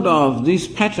note of these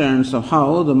patterns of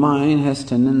how the mind has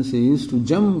tendencies to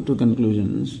jump to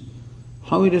conclusions,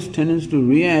 how it has tendencies to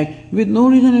react with no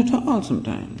reason at all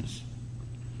sometimes.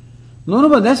 No,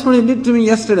 but that's what he did to me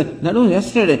yesterday. That was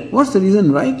yesterday. What's the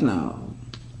reason right now?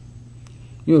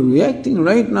 You're reacting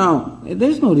right now. There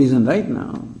is no reason right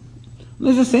now.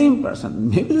 It's the same person.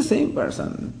 Maybe the same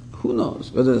person. Who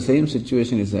knows whether the same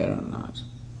situation is there or not.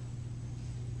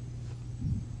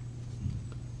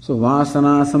 So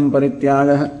vasana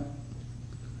samparityagaha,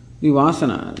 the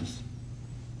vasanas,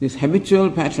 these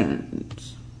habitual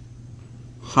patterns,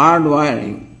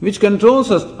 hardwiring, which controls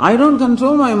us. I don't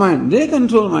control my mind, they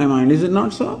control my mind, is it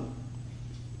not so?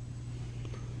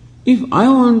 If I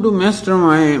want to master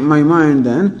my mind,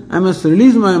 then I must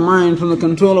release my mind from the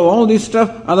control of all this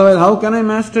stuff, otherwise how can I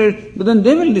master it? But then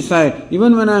they will decide.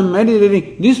 Even when I am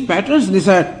meditating, these patterns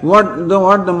decide what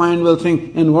the mind will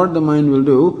think and what the mind will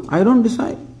do. I don't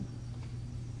decide.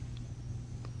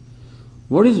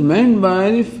 What is meant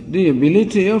by the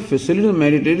ability or facility to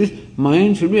meditate is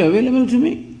mind should be available to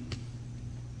me.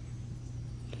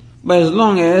 But as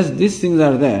long as these things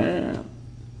are there,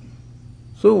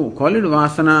 so call it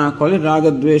vasana, call it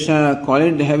ragadvesha, call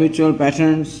it habitual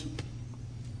patterns.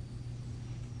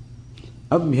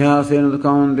 Abhyasena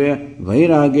kaunteya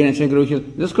vairagyena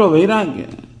chagruhyat. Just call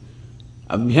vairagya.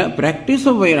 Practice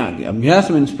of Vairagya. Abhyas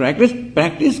means practice.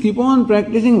 Practice, keep on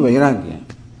practicing Vairagya.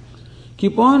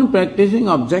 Keep on practicing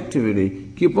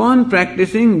objectivity. Keep on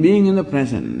practicing being in the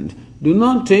present. Do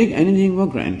not take anything for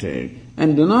granted.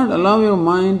 And do not allow your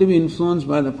mind to be influenced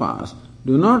by the past.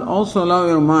 Do not also allow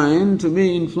your mind to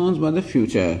be influenced by the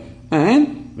future.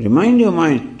 And remind your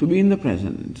mind to be in the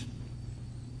present.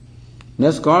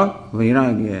 That's called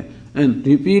Vairagya. And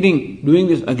repeating, doing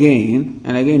this again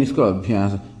and again is called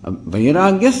Abhyasa.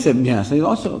 Vairagyasya Abhyasa is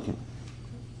also okay.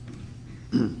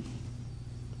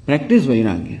 Practice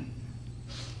Vairagya.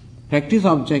 Practice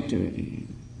objectivity.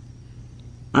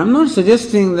 I'm not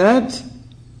suggesting that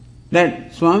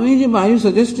Swamiji, are you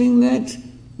suggesting that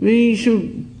we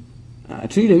should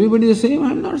treat everybody the same?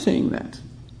 I'm not saying that.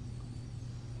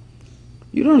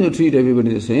 You don't have to treat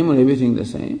everybody the same or everything the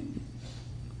same.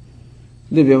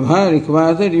 The vyavahara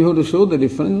requires that you have to show the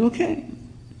difference, okay.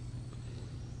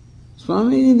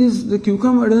 Swamiji, the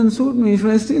cucumber doesn't suit me,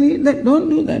 should I still eat that? Don't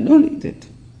do that, don't eat it.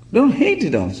 Don't hate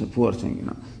it also, poor thing,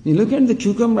 You look at the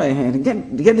cucumber I hate, get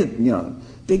it,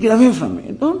 take it away from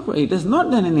me. Don't worry, it has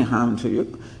not done any harm to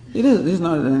you. It has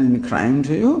not done any crime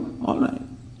to you, alright.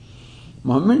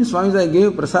 Moment Swamiji, I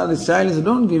gave prasad, this child said,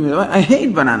 don't give me, I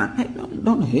hate banana. Hey,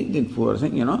 don't hate it, poor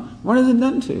thing, What has it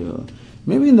done to you?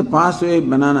 Maybe in the past way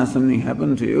banana something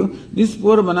happened to you. This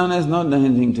poor banana has not done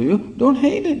anything to you. Don't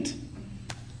hate it.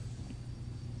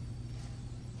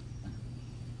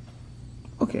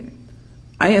 Okay.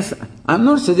 I'm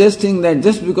not suggesting that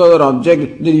just because your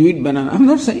object that you eat banana. I'm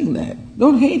not saying that.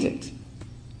 Don't hate it.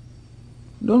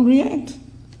 Don't react.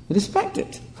 Respect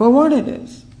it for what it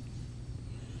is.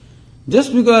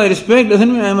 Just because I respect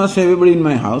doesn't mean I must have everybody in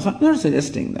my house. I'm not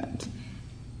suggesting that.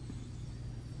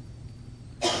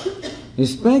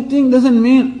 Respecting doesn't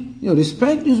mean,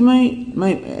 respect is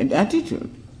my attitude.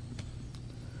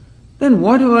 Then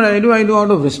whatever I do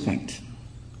out of respect.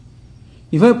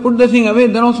 If I put the thing away,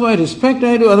 then also I respect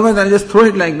I do, otherwise I'll just throw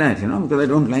it like that, because I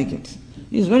don't like it.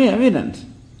 It's very evident.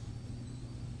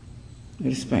 I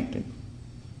respect it.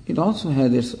 It also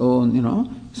has its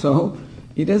own, so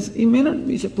it may not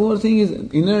be, a poor thing is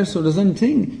inert, so doesn't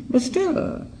think, but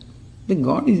still, the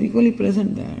God is equally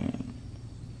present there.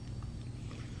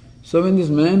 So when this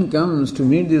man comes to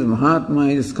meet this Mahatma,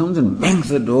 he just comes and bangs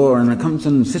the door and comes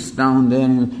and sits down there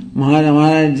and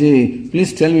Maharaj,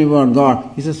 please tell me about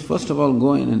God. He says, first of all,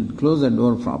 go in and close that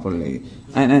door properly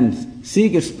and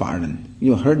seek its pardon.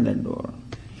 You heard that door.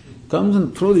 Comes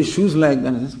and throws his shoes like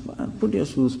that and says, put your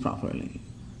shoes properly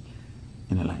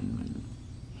in alignment.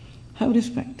 Have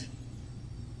respect.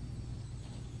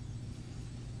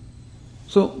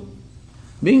 So,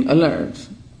 being alert,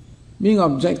 being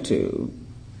objective,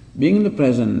 being in the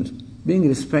present, being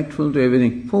respectful to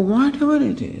everything, for whatever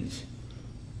it is.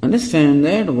 Understand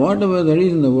that whatever there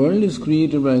is in the world is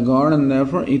created by God and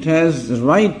therefore it has the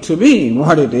right to be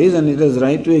what it is and it has the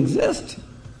right to exist.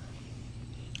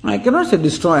 I cannot say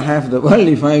destroy half the world.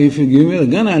 If you give me the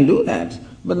gun, I'll do that.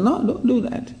 But no, don't do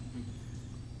that.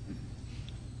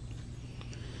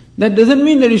 That doesn't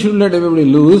mean that you should let everybody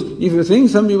loose. If you think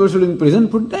some people should be in prison,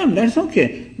 put them. That's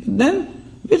okay. But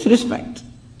then, with respect.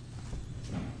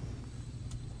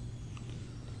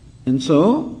 And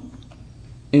so,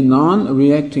 a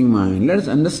non-reacting mind. Let us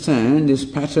understand these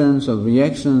patterns of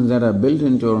reactions that are built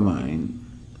into our mind.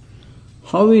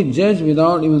 How we judge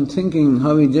without even thinking,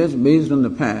 how we judge based on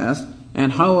the past,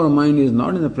 and how our mind is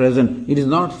not in the present, it is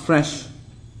not fresh.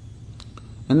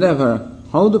 And therefore,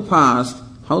 how the past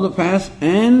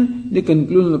and the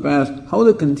conclusion of the past, how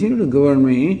they continue to govern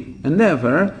me, and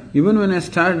therefore, even when I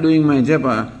start doing my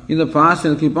japa, in the past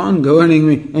will keep on governing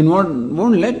me and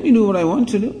won't let me do what I want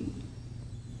to do.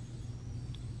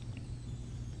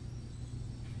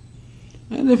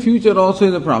 And the future also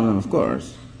is a problem, of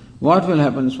course. What will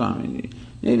happen, Swamiji?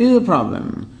 It is a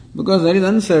problem, because there is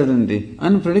uncertainty,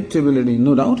 unpredictability,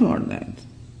 no doubt about that.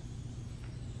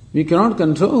 We cannot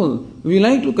control. We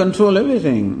like to control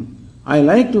everything. I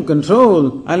like to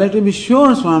control. I like to be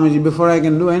sure, Swamiji, before I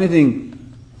can do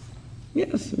anything.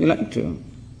 Yes, we like to.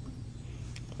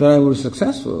 That I would be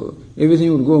successful.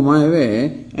 Everything would go my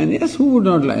way. And yes, who would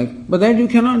not like? But that you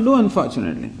cannot do,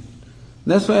 unfortunately.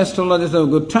 That's why astrologers have a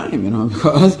good time,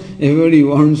 because everybody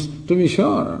wants to be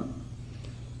sure.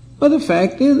 But the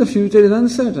fact is, the future is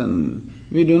uncertain.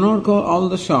 We do not call all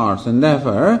the shots, and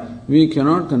therefore, we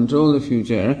cannot control the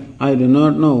future. I do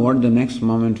not know what the next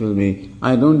moment will be.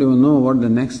 I don't even know what the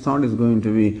next thought is going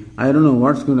to be. I don't know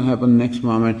what's going to happen next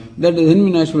moment. That doesn't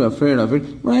mean I should be afraid of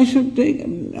it, but I should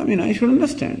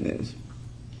understand this.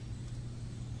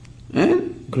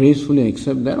 And gracefully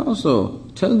accept that also.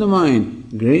 Tell the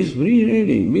mind, be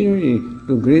ready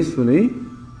to gracefully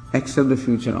accept the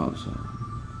future also.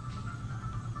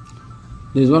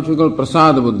 This is what we call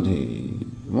prasada buddhi.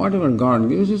 Whatever God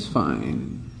gives is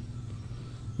fine.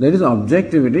 That is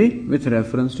objectivity with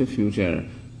reference to future.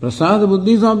 Prasada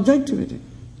buddhi is objectivity.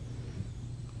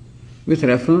 With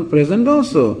reference to present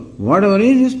also. Whatever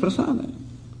is prasada.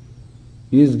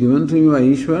 It is given to you by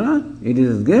Ishvara, it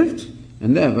is a gift,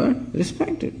 and therefore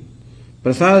respect it.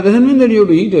 Prasada doesn't mean that you have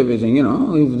to eat everything,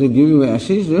 If they give you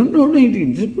ashes, don't eat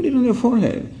it, just put it on your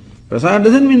forehead. Prasada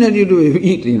doesn't mean that you have to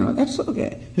eat, that's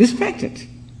okay. Respect it.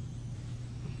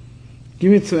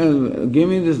 Give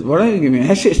me this, what are you giving me?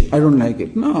 Ashes, I don't like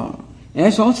it. No.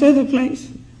 Ash also has a place.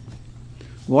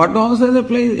 Water also has a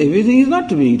place. Everything is not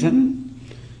to be eaten.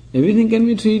 Everything can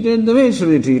be treated the way it should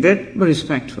be treated, but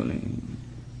respectfully.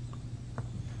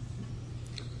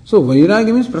 So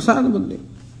vairagya means prasada buddhi.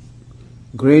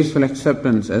 Graceful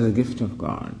acceptance as a gift of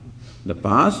God. The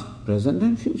past, present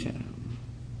and future.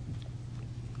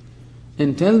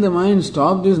 And tell the mind,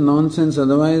 stop this nonsense,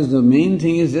 otherwise the main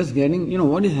thing is just getting,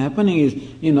 what is happening is,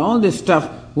 in all this stuff,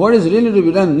 what is really to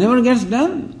be done never gets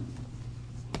done.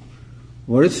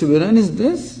 What is to be done is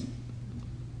this.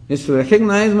 Is to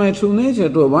recognize my true nature,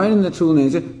 to abide in the true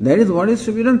nature. That is what is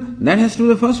to be done. That has to be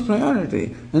the first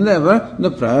priority. And therefore,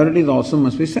 the priorities also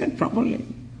must be set properly.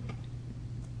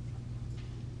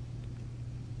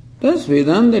 Thus,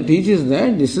 Vedanta teaches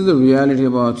that this is the reality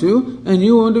about you and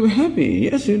you want to be happy.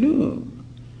 Yes, you do.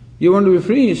 You want to be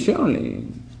free, surely.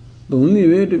 The only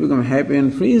way to become happy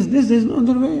and free is this, there is no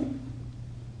other way.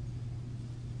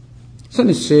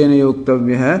 Sanishchayana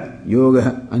yoktavyaha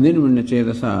yoga anirmanya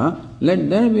chetasa.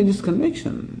 Let there be this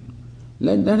conviction.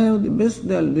 Let that have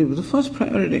the first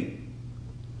priority.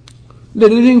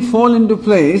 Let everything fall into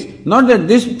place, not that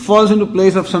this falls into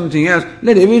place of something else.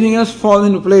 Let everything else fall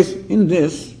into place in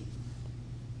this.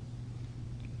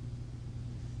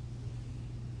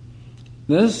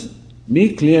 Thus,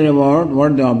 be clear about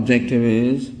what the objective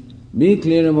is, be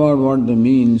clear about what the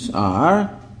means are,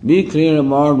 be clear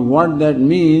about what that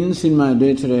means in my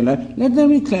day-to-day life. Let there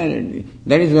be clarity.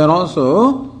 That is where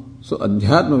also, so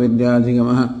adhyatma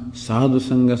vidyadhigamaha, sadhu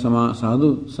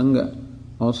sangha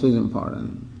also is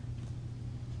important.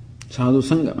 Sadhu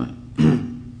sangha,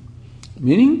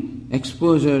 meaning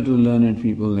exposure to learned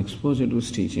people, exposure to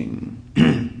his teaching,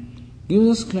 gives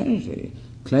us clarity.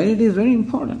 Clarity is very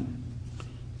important.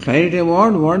 Clarity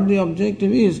about what the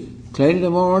objective is, clarity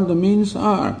about what the means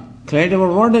are, clarity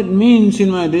about what that means in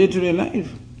my day-to-day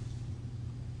life.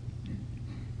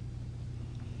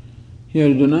 Here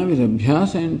Arjuna with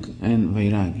abhyasa and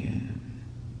vairagya.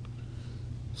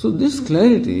 So this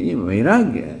clarity,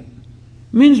 vairagya,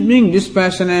 means being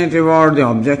dispassionate about the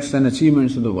objects and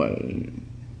achievements of the world.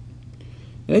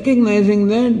 Recognizing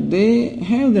that they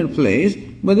have their place,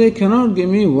 but they cannot give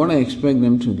me what I expect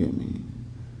them to give me.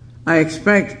 I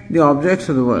expect the objects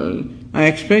of the world, I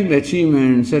expect the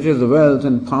achievements such as the wealth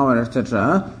and power,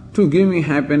 etc., to give me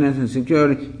happiness and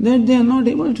security, that they are not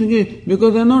able to give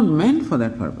because they are not meant for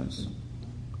that purpose.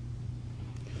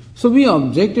 So be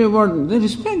objective about them,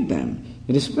 respect them.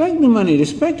 Respect the money,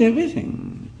 respect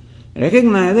everything.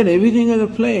 Recognize that everything has a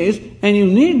place and you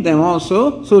need them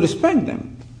also, so respect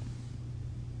them.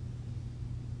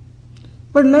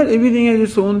 But let everything have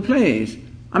its own place.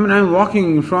 I'm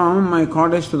walking from my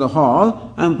cottage to the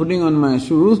hall, I'm putting on my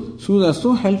shoes. Shoes are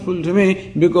so helpful to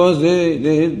me because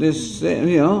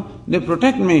they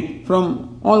protect me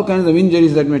from all kinds of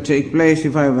injuries that may take place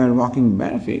if I were walking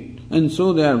bare feet. And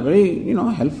so they are very,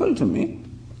 helpful to me.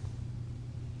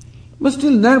 But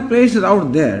still their place is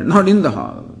out there, not in the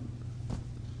hall.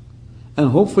 And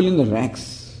hopefully in the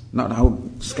racks, not out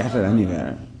scattered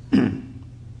anywhere.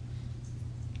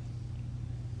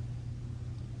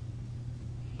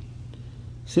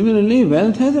 Similarly,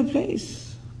 wealth has a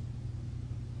place.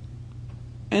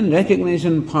 And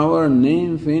recognition, power,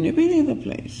 name, fame, everything has a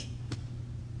place.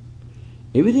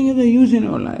 Everything has a use in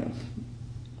our life.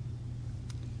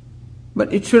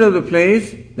 But it should have the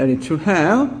place that it should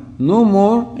have, no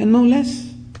more and no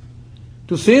less.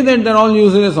 To say that they're all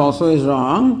useless also is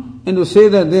wrong, and to say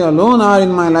that they alone are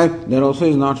in my life, that also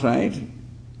is not right.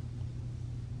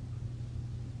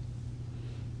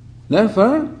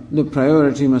 Therefore, the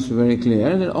priority must be very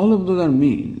clear that all of those are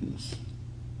means.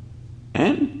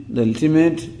 And the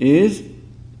ultimate is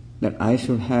that I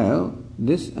should have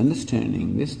this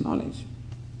understanding, this knowledge.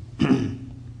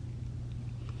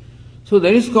 So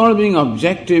that is called being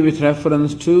objective with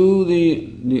reference to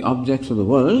the objects of the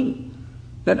world,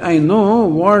 that I know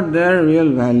what their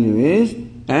real value is,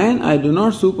 and I do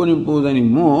not superimpose any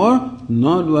more,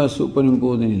 nor do I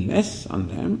superimpose any less on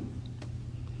them.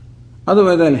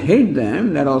 Otherwise I'll hate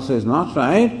them, that also is not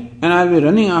right, and I'll be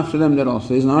running after them, that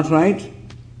also is not right.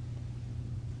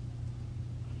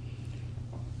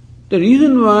 The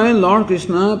reason why Lord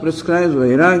Krishna prescribes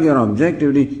vairagya or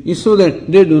objectivity is so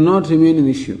that they do not remain an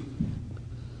issue.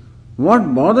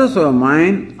 What bothers our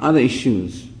mind are the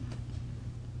issues.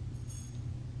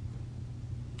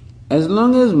 As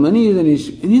long as money is an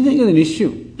issue, anything is an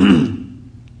issue.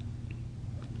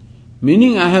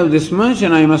 Meaning I have this much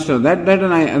and I must have that,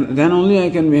 and then only I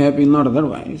can be happy, not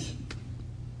otherwise.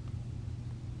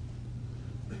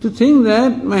 To think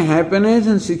that my happiness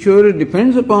and security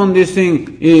depends upon this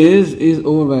thing is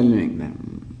overwhelming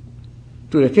them.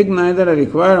 To recognize that I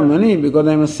require money because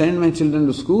I must send my children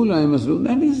to school, I must do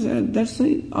that's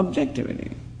the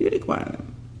objectivity. You require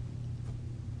them.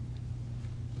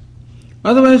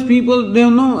 Otherwise people, they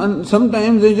don't know, and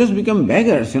sometimes they just become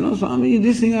beggars, Swami,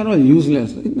 these things are all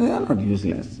useless. They are not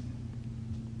useless.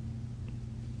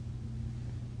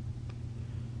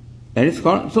 That is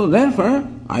called, so therefore,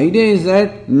 idea is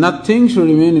that nothing should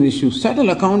remain an issue. Settle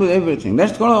account with everything.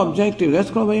 That's called objective,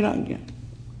 that's called vairagya.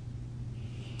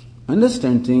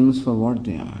 Understand things for what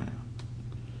they are.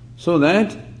 So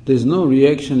that there is no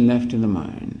reaction left in the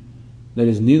mind. There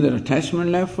is neither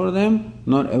attachment left for them,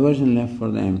 nor aversion left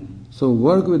for them. So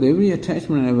work with every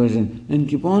attachment and aversion and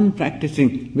keep on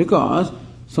practicing, because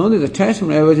some of these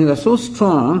attachment and aversions are so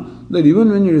strong that even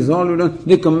when you resolve it,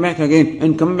 they come back again,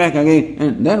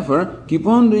 and therefore keep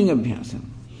on doing abhyasa.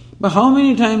 But how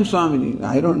many times, Swamiji?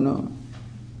 I don't know.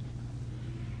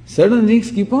 Certain things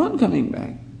keep on coming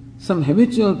back. Some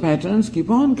habitual patterns keep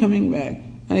on coming back.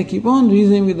 And I keep on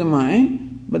reasoning with the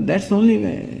mind, but that's the only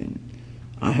way.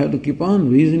 I have to keep on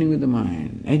reasoning with the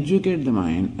mind, educate the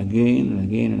mind again and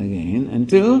again and again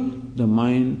until the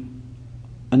mind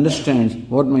understands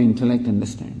what my intellect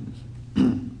understands.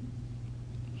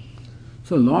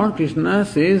 So Lord Krishna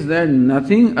says that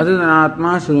nothing other than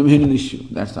Atma should remain an issue.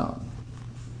 That's all.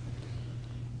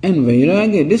 And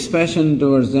vairagya, dispassion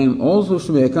towards them, also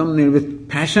should be accompanied with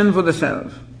passion for the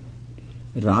self.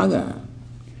 Raga.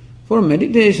 For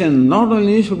meditation, not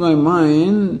only should my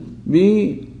mind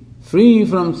be free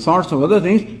from thoughts of other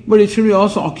things, but it should be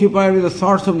also occupied with the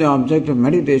thoughts of the object of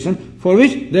meditation, for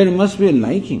which there must be a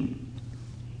liking.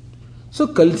 So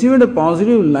cultivate a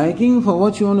positive liking for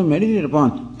what you want to meditate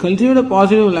upon. Cultivate a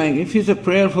positive liking. If it's a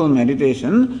prayerful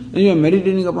meditation, and you are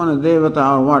meditating upon a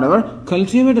devata or whatever,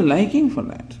 cultivate a liking for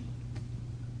that.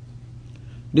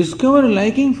 Discover a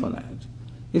liking for that.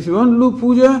 If you want to do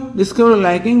puja, discover a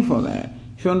liking for that.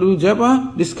 If you want to do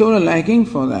japa, discover a liking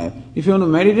for that. If you want to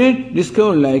meditate,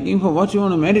 discover a liking for what you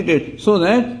want to meditate, so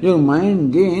that your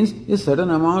mind gains a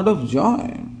certain amount of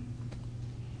joy.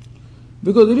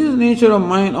 Because it is the nature of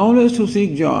mind always to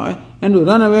seek joy and to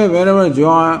run away wherever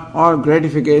joy or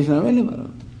gratification are available.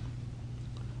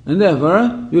 And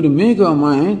therefore, you have to make your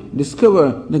mind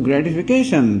discover the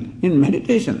gratification in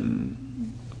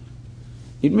meditation.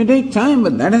 It may take time,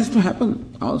 but that has to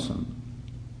happen also.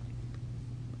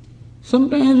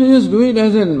 Sometimes we just do it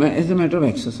as a matter of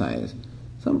exercise.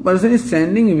 Some person is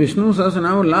chanting Vishnu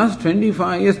Sahasranama for last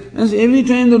 25 years, and every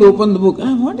time they open the book,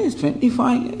 what is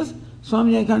 25 years?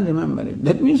 Swami, I can't remember it.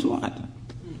 That means what?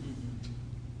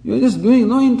 You are just doing,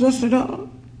 no interest at all.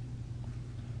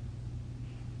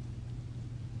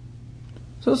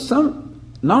 So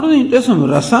not only interest, some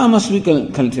rasa must be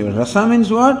cultivated. Rasa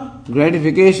means what?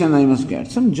 Gratification I must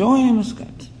get. Some joy I must get.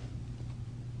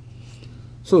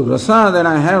 So rasa that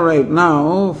I have right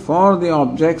now for the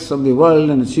objects of the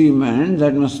world and achievement,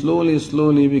 that must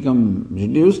slowly become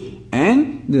reduced,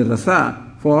 and the rasa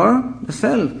for the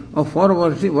self or for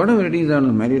whatever it is that I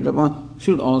meditate upon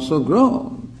should also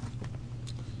grow.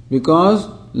 Because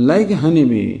like a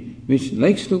honeybee which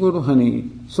likes to go to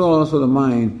honey, so also the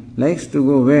mind likes to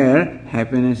go where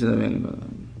happiness is available.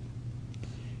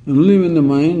 Only when the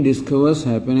mind discovers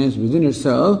happiness within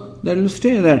itself, that it will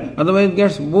stay there. Otherwise it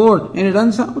gets bored and it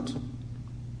runs out.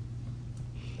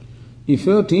 If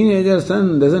your teenager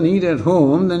son doesn't eat at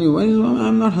home, then you worry,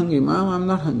 I'm not hungry, Mom, I'm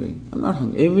not hungry.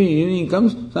 Every evening he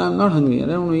comes, so I'm not hungry, I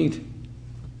don't want to eat.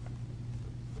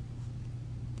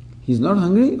 He's not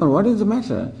hungry, or what is the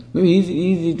matter? Maybe he's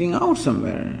eating out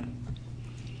somewhere.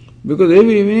 Because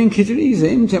every evening khichdi,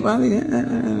 same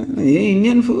chapati,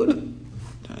 Indian food.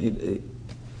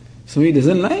 So he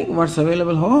doesn't like what's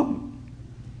available home.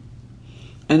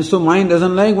 And so mind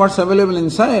doesn't like what's available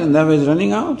inside, and therefore is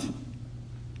running out.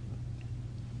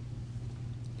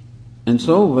 And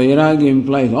so vairagya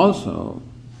implies also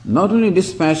not only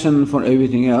dispassion for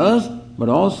everything else, but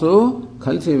also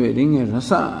cultivating a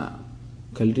rasa,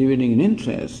 cultivating an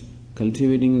interest,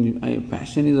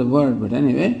 passion is a word, but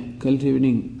anyway,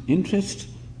 cultivating interest,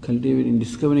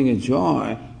 discovering a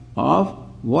joy of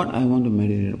what I want to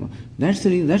meditate upon. That's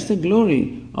the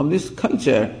glory of this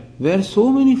culture where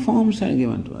so many forms are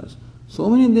given to us. So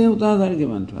many devatas are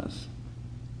given to us.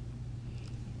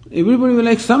 Everybody will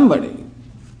like somebody.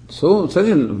 So such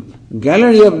a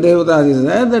gallery of devatas is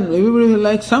there that everybody will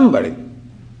like somebody,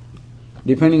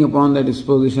 depending upon their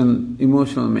disposition,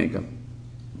 emotional makeup.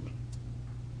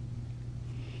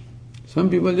 Some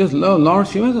people just love Lord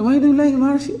Shiva. Why do you like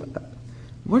Lord Shiva?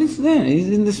 What is there? He's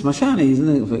in the smashana, he's in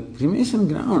the cremation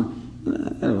ground.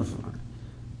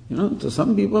 To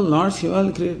some people Lord Shiva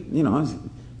will create, they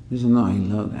say, no, I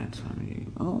love that Swami.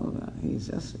 Oh, he's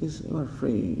ever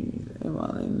free,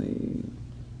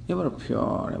 ever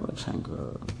pure, ever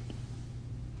tranquil.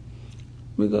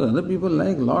 Because other people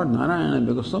like Lord Narayana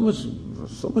because so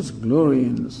much glory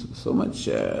and so much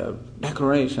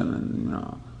decoration and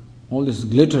all this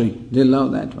glittering. They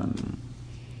love that one.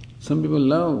 Some people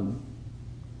love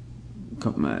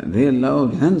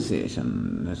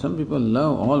renunciation. Some people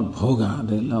love all bhoga.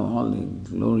 They love all the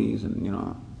glories and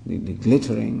the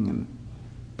glittering and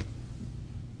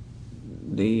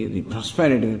the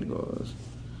prosperity that goes.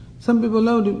 Some people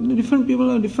love different people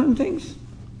love different things.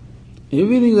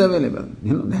 Everything is available.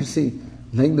 That's it.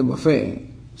 Like the buffet.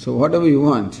 So whatever you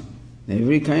want,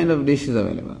 every kind of dish is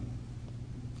available.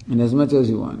 And as much as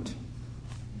you want.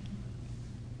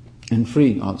 And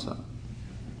free also.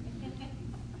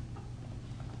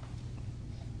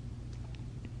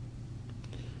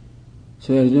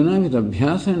 So Arjuna with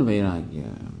Abhyasa and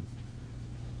Vairagya.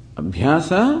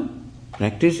 Abhyasa,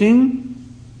 practicing,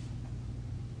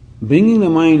 bringing the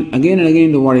mind again and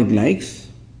again to what it likes,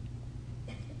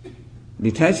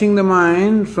 detaching the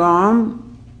mind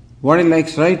from what it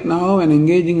likes right now and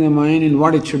engaging the mind in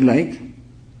what it should like.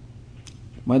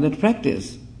 By that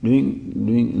practice, do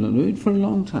it for a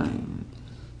long time.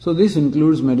 So this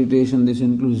includes meditation, this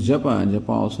includes japa. Japa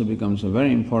also becomes a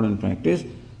very important practice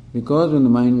because when the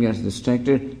mind gets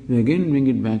distracted, we again bring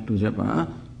it back to japa.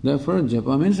 Therefore,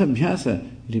 japa means abhyasa,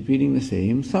 repeating the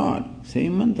same thought,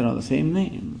 same mantra, the same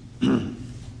name.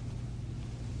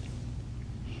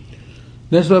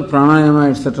 That's why pranayama,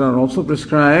 etc. are also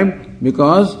prescribed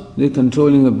because the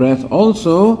controlling the breath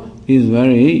also is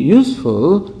very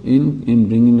useful in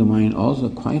bringing the mind, also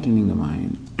quietening the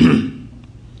mind.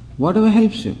 Whatever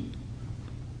helps you.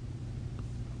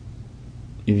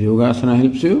 If yogasana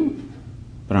helps you,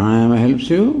 pranayama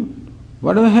helps you,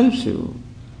 whatever helps you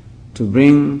to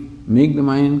make the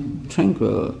mind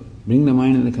tranquil, bring the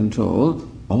mind under control,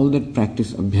 all that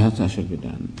practice abhyasa should be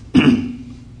done.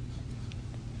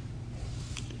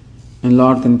 And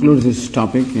Lord concludes this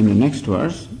topic in the next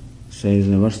verse, says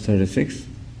in verse 36,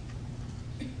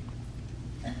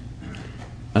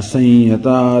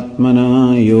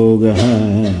 Asanyataatmana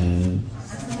yogaha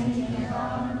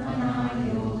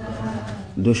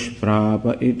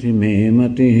dushprapa iti me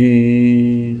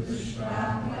matihi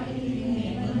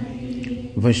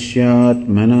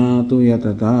vashyatmana tu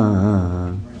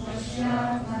yatata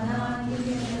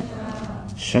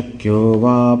shakyo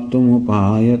vaptum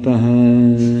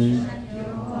upayatah.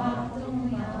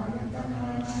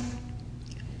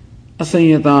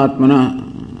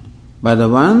 Asanyatatmana, by the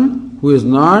one who is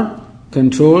not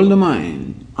controlled the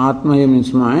mind. Atma here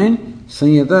means mind.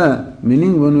 Sanyata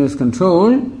meaning one who is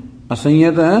controlled.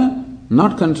 Asanyata,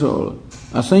 not controlled.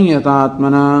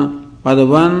 Asanyatatmana, by the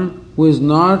one who is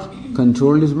not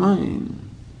controlled his mind.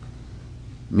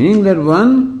 Meaning that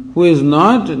one who is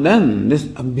not done this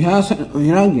abhyasa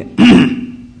vairagya.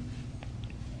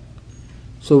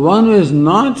 So one who has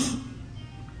not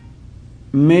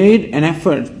made an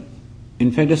effort,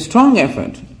 in fact a strong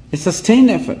effort, a sustained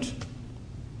effort,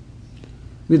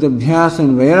 with abhyasa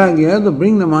and vairagya to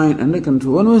bring the mind under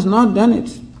control. One who has not done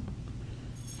it.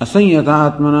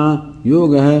 Asanyata atmana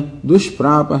yoga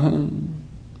dushprapaha.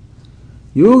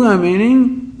 Yoga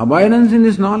meaning abidance in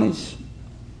this knowledge.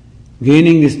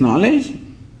 Gaining this knowledge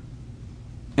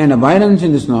and abidance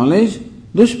in this knowledge,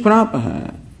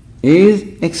 dushprapaha, is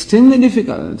extremely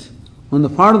difficult on the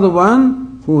part of the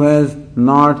one who has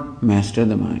not mastered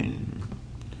the mind.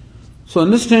 So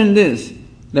understand this,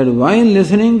 that while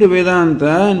listening to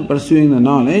Vedanta and pursuing the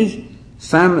knowledge,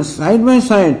 side by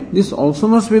side, this also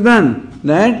must be done,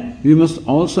 that we must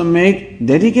also make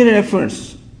dedicated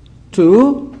efforts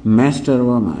to master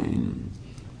our mind.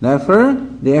 Therefore,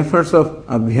 the efforts of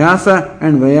abhyasa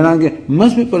and vairagya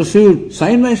must be pursued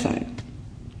side by side.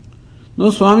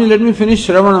 No, Swami, let me finish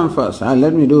Shravanam first.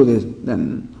 Let me do this,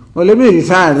 then. Or let me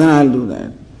retire, then I'll do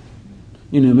that.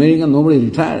 In America, nobody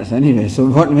retires anyway, so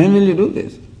when will you do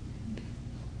this?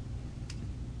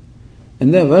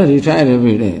 And they will retire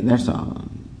every day, that's all.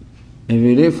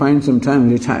 Every day find some time,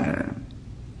 retire.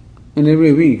 And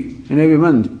every week, and every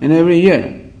month, and every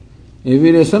year.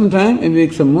 Every day some time, every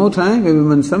week some more time, every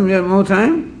month some year more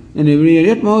time, and every year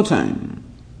yet more time.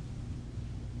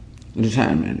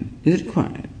 retirement is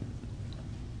required.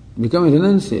 Become a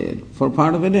renunciate for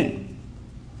part of a day.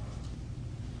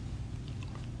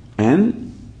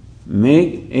 And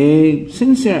make a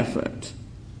sincere effort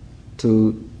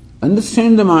to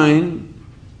understand the mind,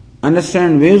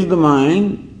 understand ways of the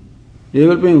mind,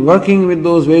 developing, working with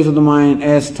those ways of the mind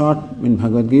as taught in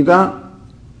Bhagavad Gita,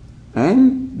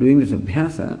 and doing this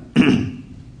abhyasa.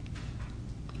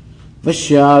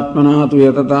 Vashyatmana tu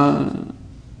yatata.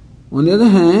 On the other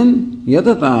hand,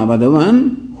 yatata, but the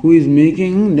one who is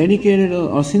making dedicated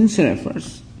or sincere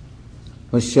efforts.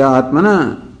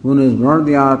 Vashyatmana, who has brought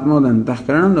the Atma, the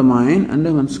Antahkaran, the mind,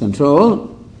 under one's control.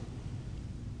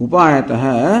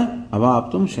 Upayataha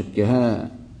avaptum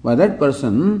shakyaha. By that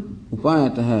person,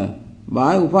 upayataha,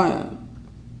 by upaya,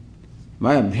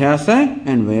 by abhyasa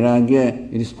and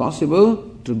vairagya, it is possible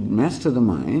to master the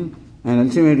mind and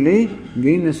ultimately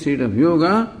gain the state of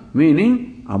yoga,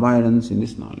 meaning abidance in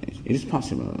this knowledge. It is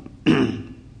possible.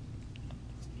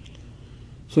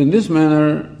 So in this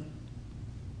manner,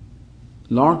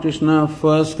 Lord Krishna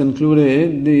first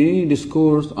concluded the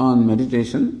discourse on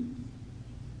meditation,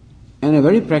 and a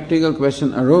very practical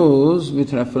question arose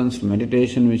with reference to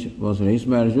meditation, which was raised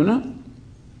by Arjuna,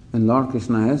 and Lord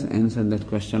Krishna has answered that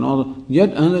question. Although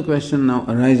yet another question now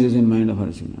arises in mind of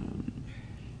Arjuna,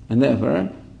 and therefore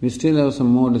we still have some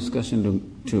more discussion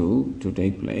to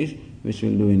take place, which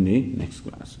we'll do in the next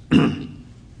class.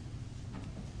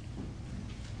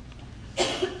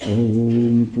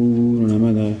 Om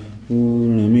Purnamada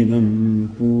Purnamidam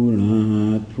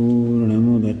Purnat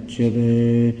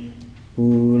Purnamudachyate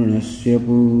Purnasya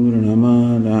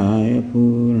Purnamadaya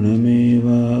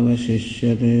Purnameva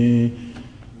Vasishyate.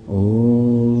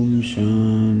 Om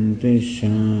Shanti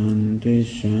Shanti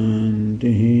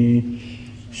Shanti.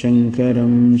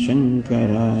 Shankaram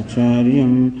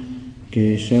Shankaracharyam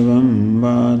Keshavam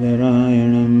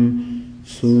Badarayanam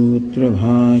Sutra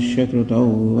Bhashya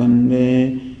Krutau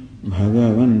Vande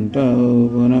Bhagavantau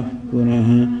Punah Punah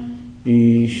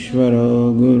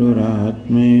Ishvaro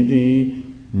Gururatmeti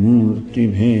Murti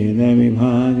Bheda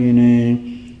Vibhagine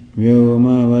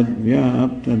Vyomavad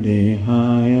Vyapta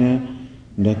Dehaya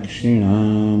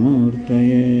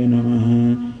Dakshinamurtaye Namaha.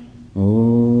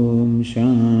 Om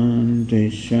Shanti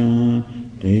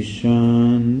Shanti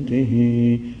Shanti.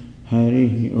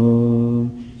 Hari Om.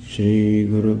 Shri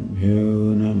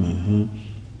Gurubhyo Namaha.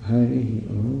 Hari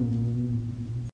Om.